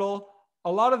hybridized orbital,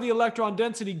 a lot of the electron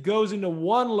density goes into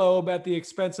one lobe at the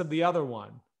expense of the other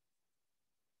one.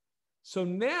 So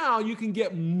now you can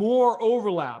get more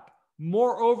overlap.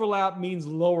 More overlap means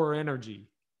lower energy,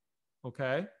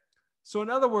 okay? So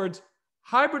in other words,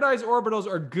 hybridized orbitals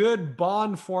are good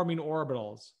bond-forming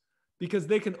orbitals because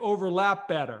they can overlap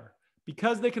better.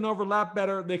 Because they can overlap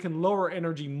better, they can lower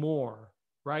energy more,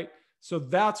 right? So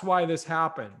that's why this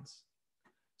happens.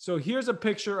 So here's a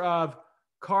picture of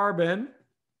carbon,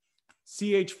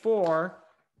 CH4,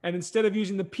 and instead of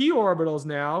using the p orbitals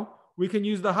now, we can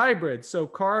use the hybrid. So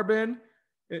carbon,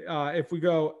 if we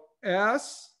go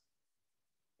S,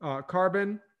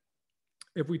 carbon,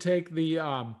 if we take the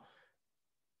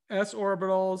S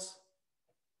orbitals,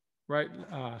 right,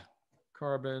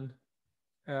 carbon,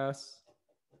 S,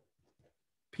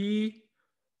 P,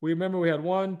 we remember we had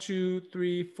 1, 2,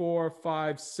 3, 4,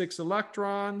 5, 6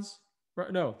 electrons.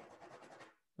 Right? No,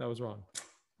 that was wrong.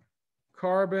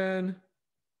 Carbon,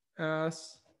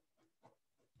 S,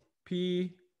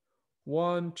 P,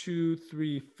 1, 2,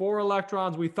 3, 4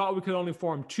 electrons. We thought we could only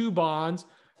form 2 bonds,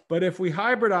 but if we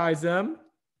hybridize them,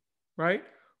 right,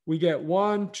 we get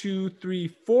 1, 2, 3,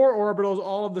 4 orbitals,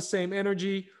 all of the same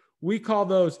energy. We call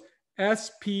those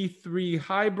sp3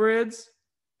 hybrids.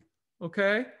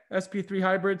 Okay, sp3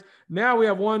 hybrids. Now we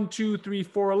have 1, 2, 3,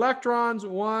 4 electrons.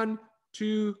 1,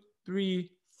 2,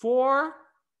 3, 4,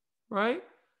 right?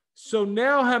 So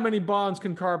now how many bonds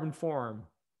can carbon form?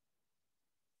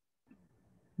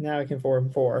 Now it can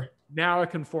form 4. Now it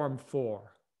can form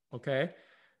 4, okay?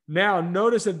 Now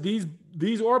notice that these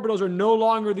orbitals are no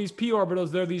longer these p orbitals,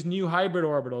 they're these new hybrid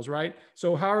orbitals, right?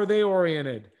 So how are they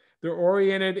oriented? They're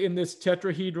oriented in this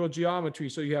tetrahedral geometry.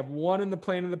 So you have 1 in the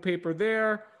plane of the paper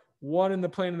there, 1 in the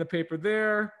plane of the paper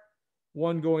there,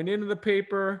 1 going into the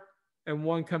paper, and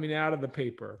 1 coming out of the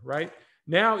paper, right?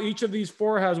 Now each of these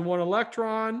 4 has 1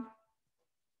 electron,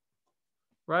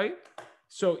 right?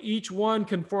 So each one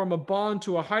can form a bond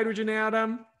to a hydrogen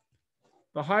atom.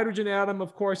 The hydrogen atom,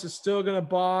 of course, is still going to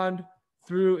bond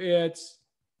through its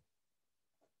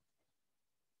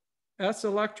s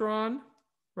electron,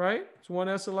 right? It's 1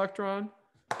 s electron.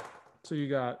 So you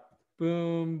got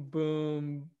boom,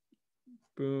 boom,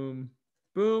 boom,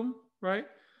 boom, right?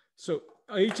 So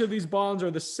each of these bonds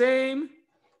are the same.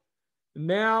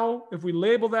 Now, if we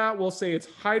label that, we'll say it's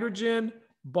hydrogen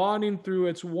bonding through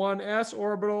its 1s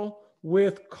orbital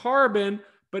with carbon.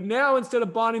 But now instead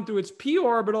of bonding through its p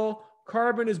orbital,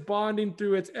 carbon is bonding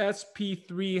through its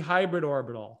sp3 hybrid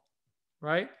orbital,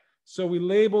 right? So we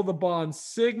label the bond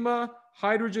sigma,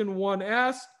 hydrogen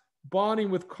 1s, bonding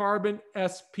with carbon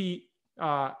sp3,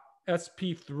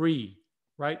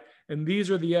 right? And these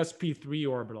are the sp3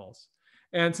 orbitals.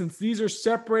 And since these are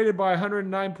separated by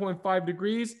 109.5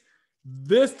 degrees,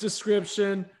 this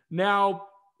description now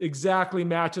exactly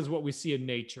matches what we see in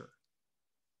nature,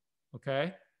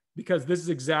 okay? Because this is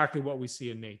exactly what we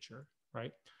see in nature,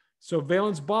 right? So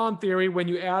valence bond theory, when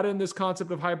you add in this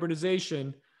concept of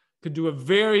hybridization, could do a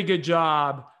very good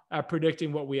job at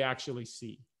predicting what we actually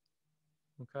see,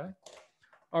 okay?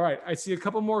 All right, I see a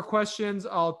couple more questions.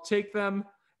 I'll take them.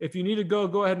 If you need to go,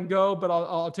 go ahead and go, but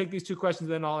I'll take these two questions,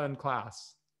 then I'll end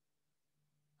class.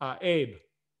 Abe.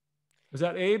 Was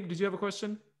that Abe? Did you have a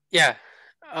question? Yeah.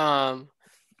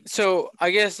 So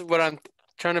I guess what I'm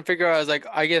trying to figure out is like,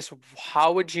 I guess,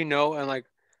 how would you know, and like,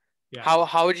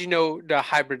 how would you know to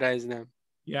hybridize them?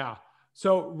 Yeah.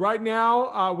 So right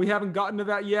now, we haven't gotten to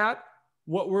that yet.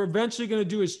 What we're eventually going to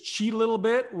do is cheat a little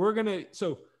bit. We're going to,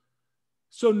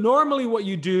 so normally what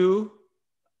you do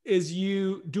is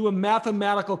you do a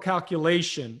mathematical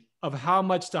calculation of how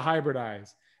much to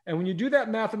hybridize. And when you do that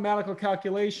mathematical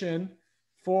calculation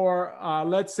for,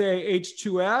 let's say,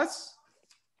 H2S,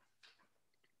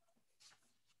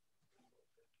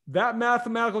 that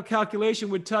mathematical calculation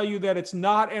would tell you that it's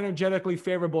not energetically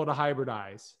favorable to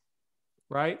hybridize,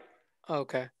 right?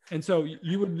 Okay. And so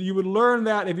you would learn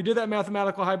that if you did that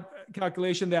mathematical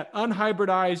calculation, that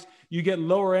unhybridized, you get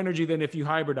lower energy than if you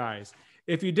hybridize.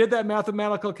 If you did that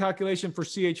mathematical calculation for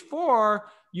CH4,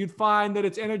 you'd find that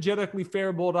it's energetically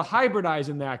favorable to hybridize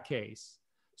in that case.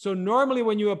 So normally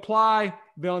when you apply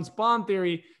valence bond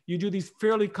theory, you do these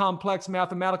fairly complex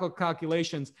mathematical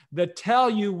calculations that tell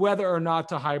you whether or not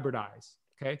to hybridize,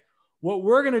 okay? What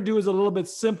we're gonna do is a little bit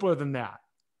simpler than that.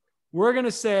 We're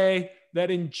gonna say that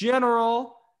in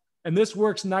general, and this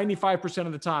works 95%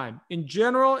 of the time, in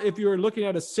general, if you're looking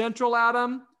at a central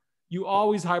atom, you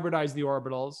always hybridize the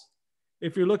orbitals.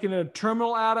 If you're looking at a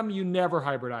terminal atom, you never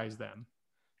hybridize them.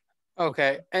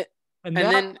 Okay. And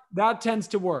then that tends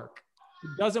to work.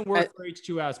 It doesn't work for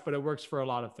H2S, but it works for a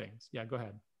lot of things. Yeah, go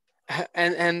ahead.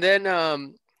 And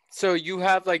then, so you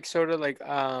have like sort of like,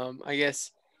 I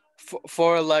guess,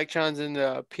 4 electrons in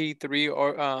the P3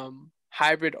 or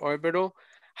hybrid orbital.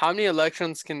 How many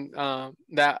electrons can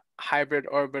that hybrid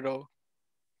orbital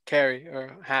carry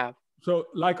or have? So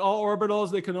like all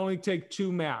orbitals, they can only take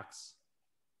 2 max.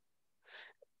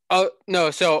 Oh,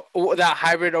 no. So that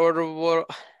hybrid orbital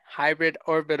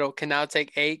can now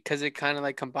take 8 because it kind of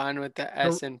like combined with the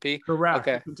S and P. Correct.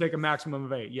 Okay. It can take a maximum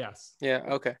of 8. Yes. Yeah.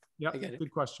 Okay. Yep.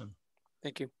 Good question.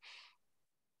 Thank you.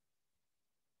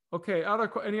 Okay.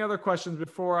 Any other questions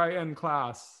before I end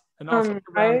class? And also,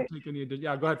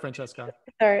 yeah, go ahead, Francesca.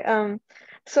 Sorry.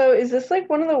 So is this like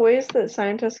one of the ways that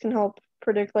scientists can help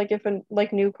predict like if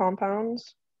new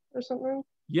compounds or something?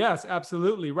 Yes,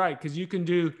 absolutely right. Because you can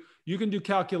do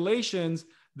calculations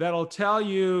that'll tell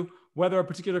you whether a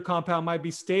particular compound might be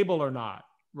stable or not,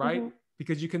 right? Mm-hmm.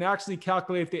 Because you can actually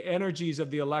calculate the energies of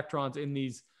the electrons in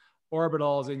these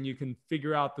orbitals, and you can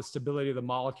figure out the stability of the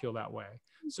molecule that way.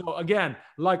 So again,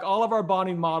 like all of our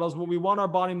bonding models, what we want our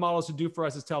bonding models to do for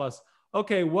us is tell us,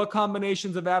 okay, what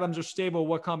combinations of atoms are stable,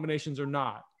 what combinations are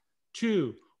not?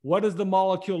 2, what does the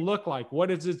molecule look like?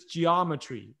 What is its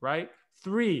geometry, right?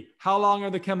 3, how long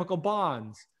are the chemical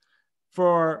bonds?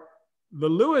 For the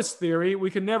Lewis theory,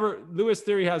 Lewis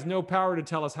theory has no power to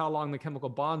tell us how long the chemical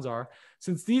bonds are.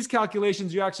 Since these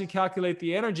calculations, you actually calculate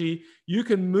the energy, you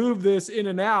can move this in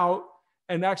and out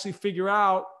and actually figure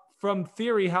out from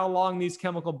theory how long these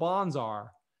chemical bonds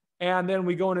are. And then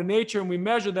we go into nature and we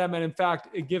measure them. And in fact,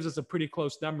 it gives us a pretty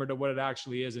close number to what it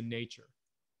actually is in nature.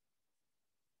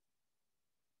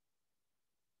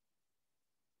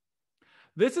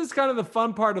 This is kind of the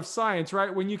fun part of science,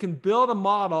 right? When you can build a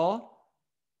model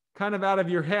kind of out of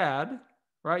your head,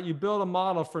 right? You build a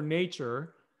model for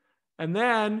nature, and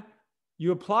then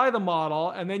you apply the model,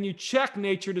 and then you check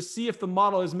nature to see if the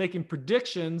model is making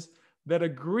predictions that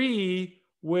agree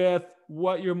with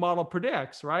what your model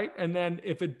predicts, right? And then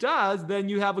if it does, then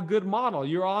you have a good model.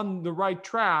 You're on the right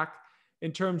track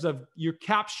in terms of you're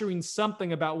capturing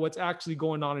something about what's actually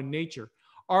going on in nature.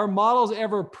 Are models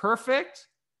ever perfect?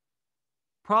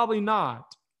 Probably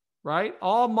not, right?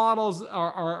 All models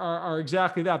are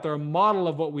exactly that. They're a model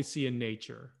of what we see in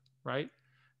nature, right?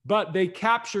 But they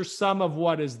capture some of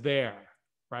what is there.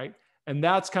 right? And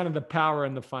that's kind of the power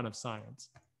and the fun of science.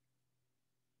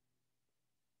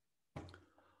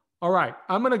 All right,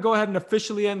 I'm going to go ahead and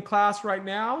officially end class right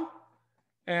now.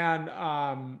 And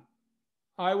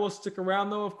I will stick around,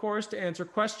 though, of course, to answer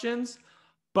questions.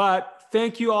 But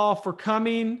thank you all for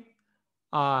coming.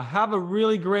 Have a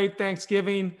really great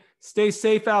Thanksgiving. Stay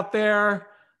safe out there.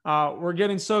 We're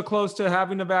getting so close to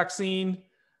having a vaccine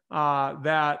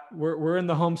that we're in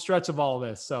the home stretch of all of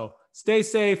this. So stay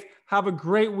safe. Have a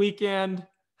great weekend.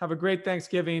 Have a great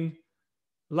Thanksgiving.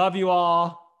 Love you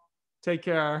all. Take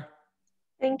care.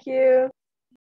 Thank you.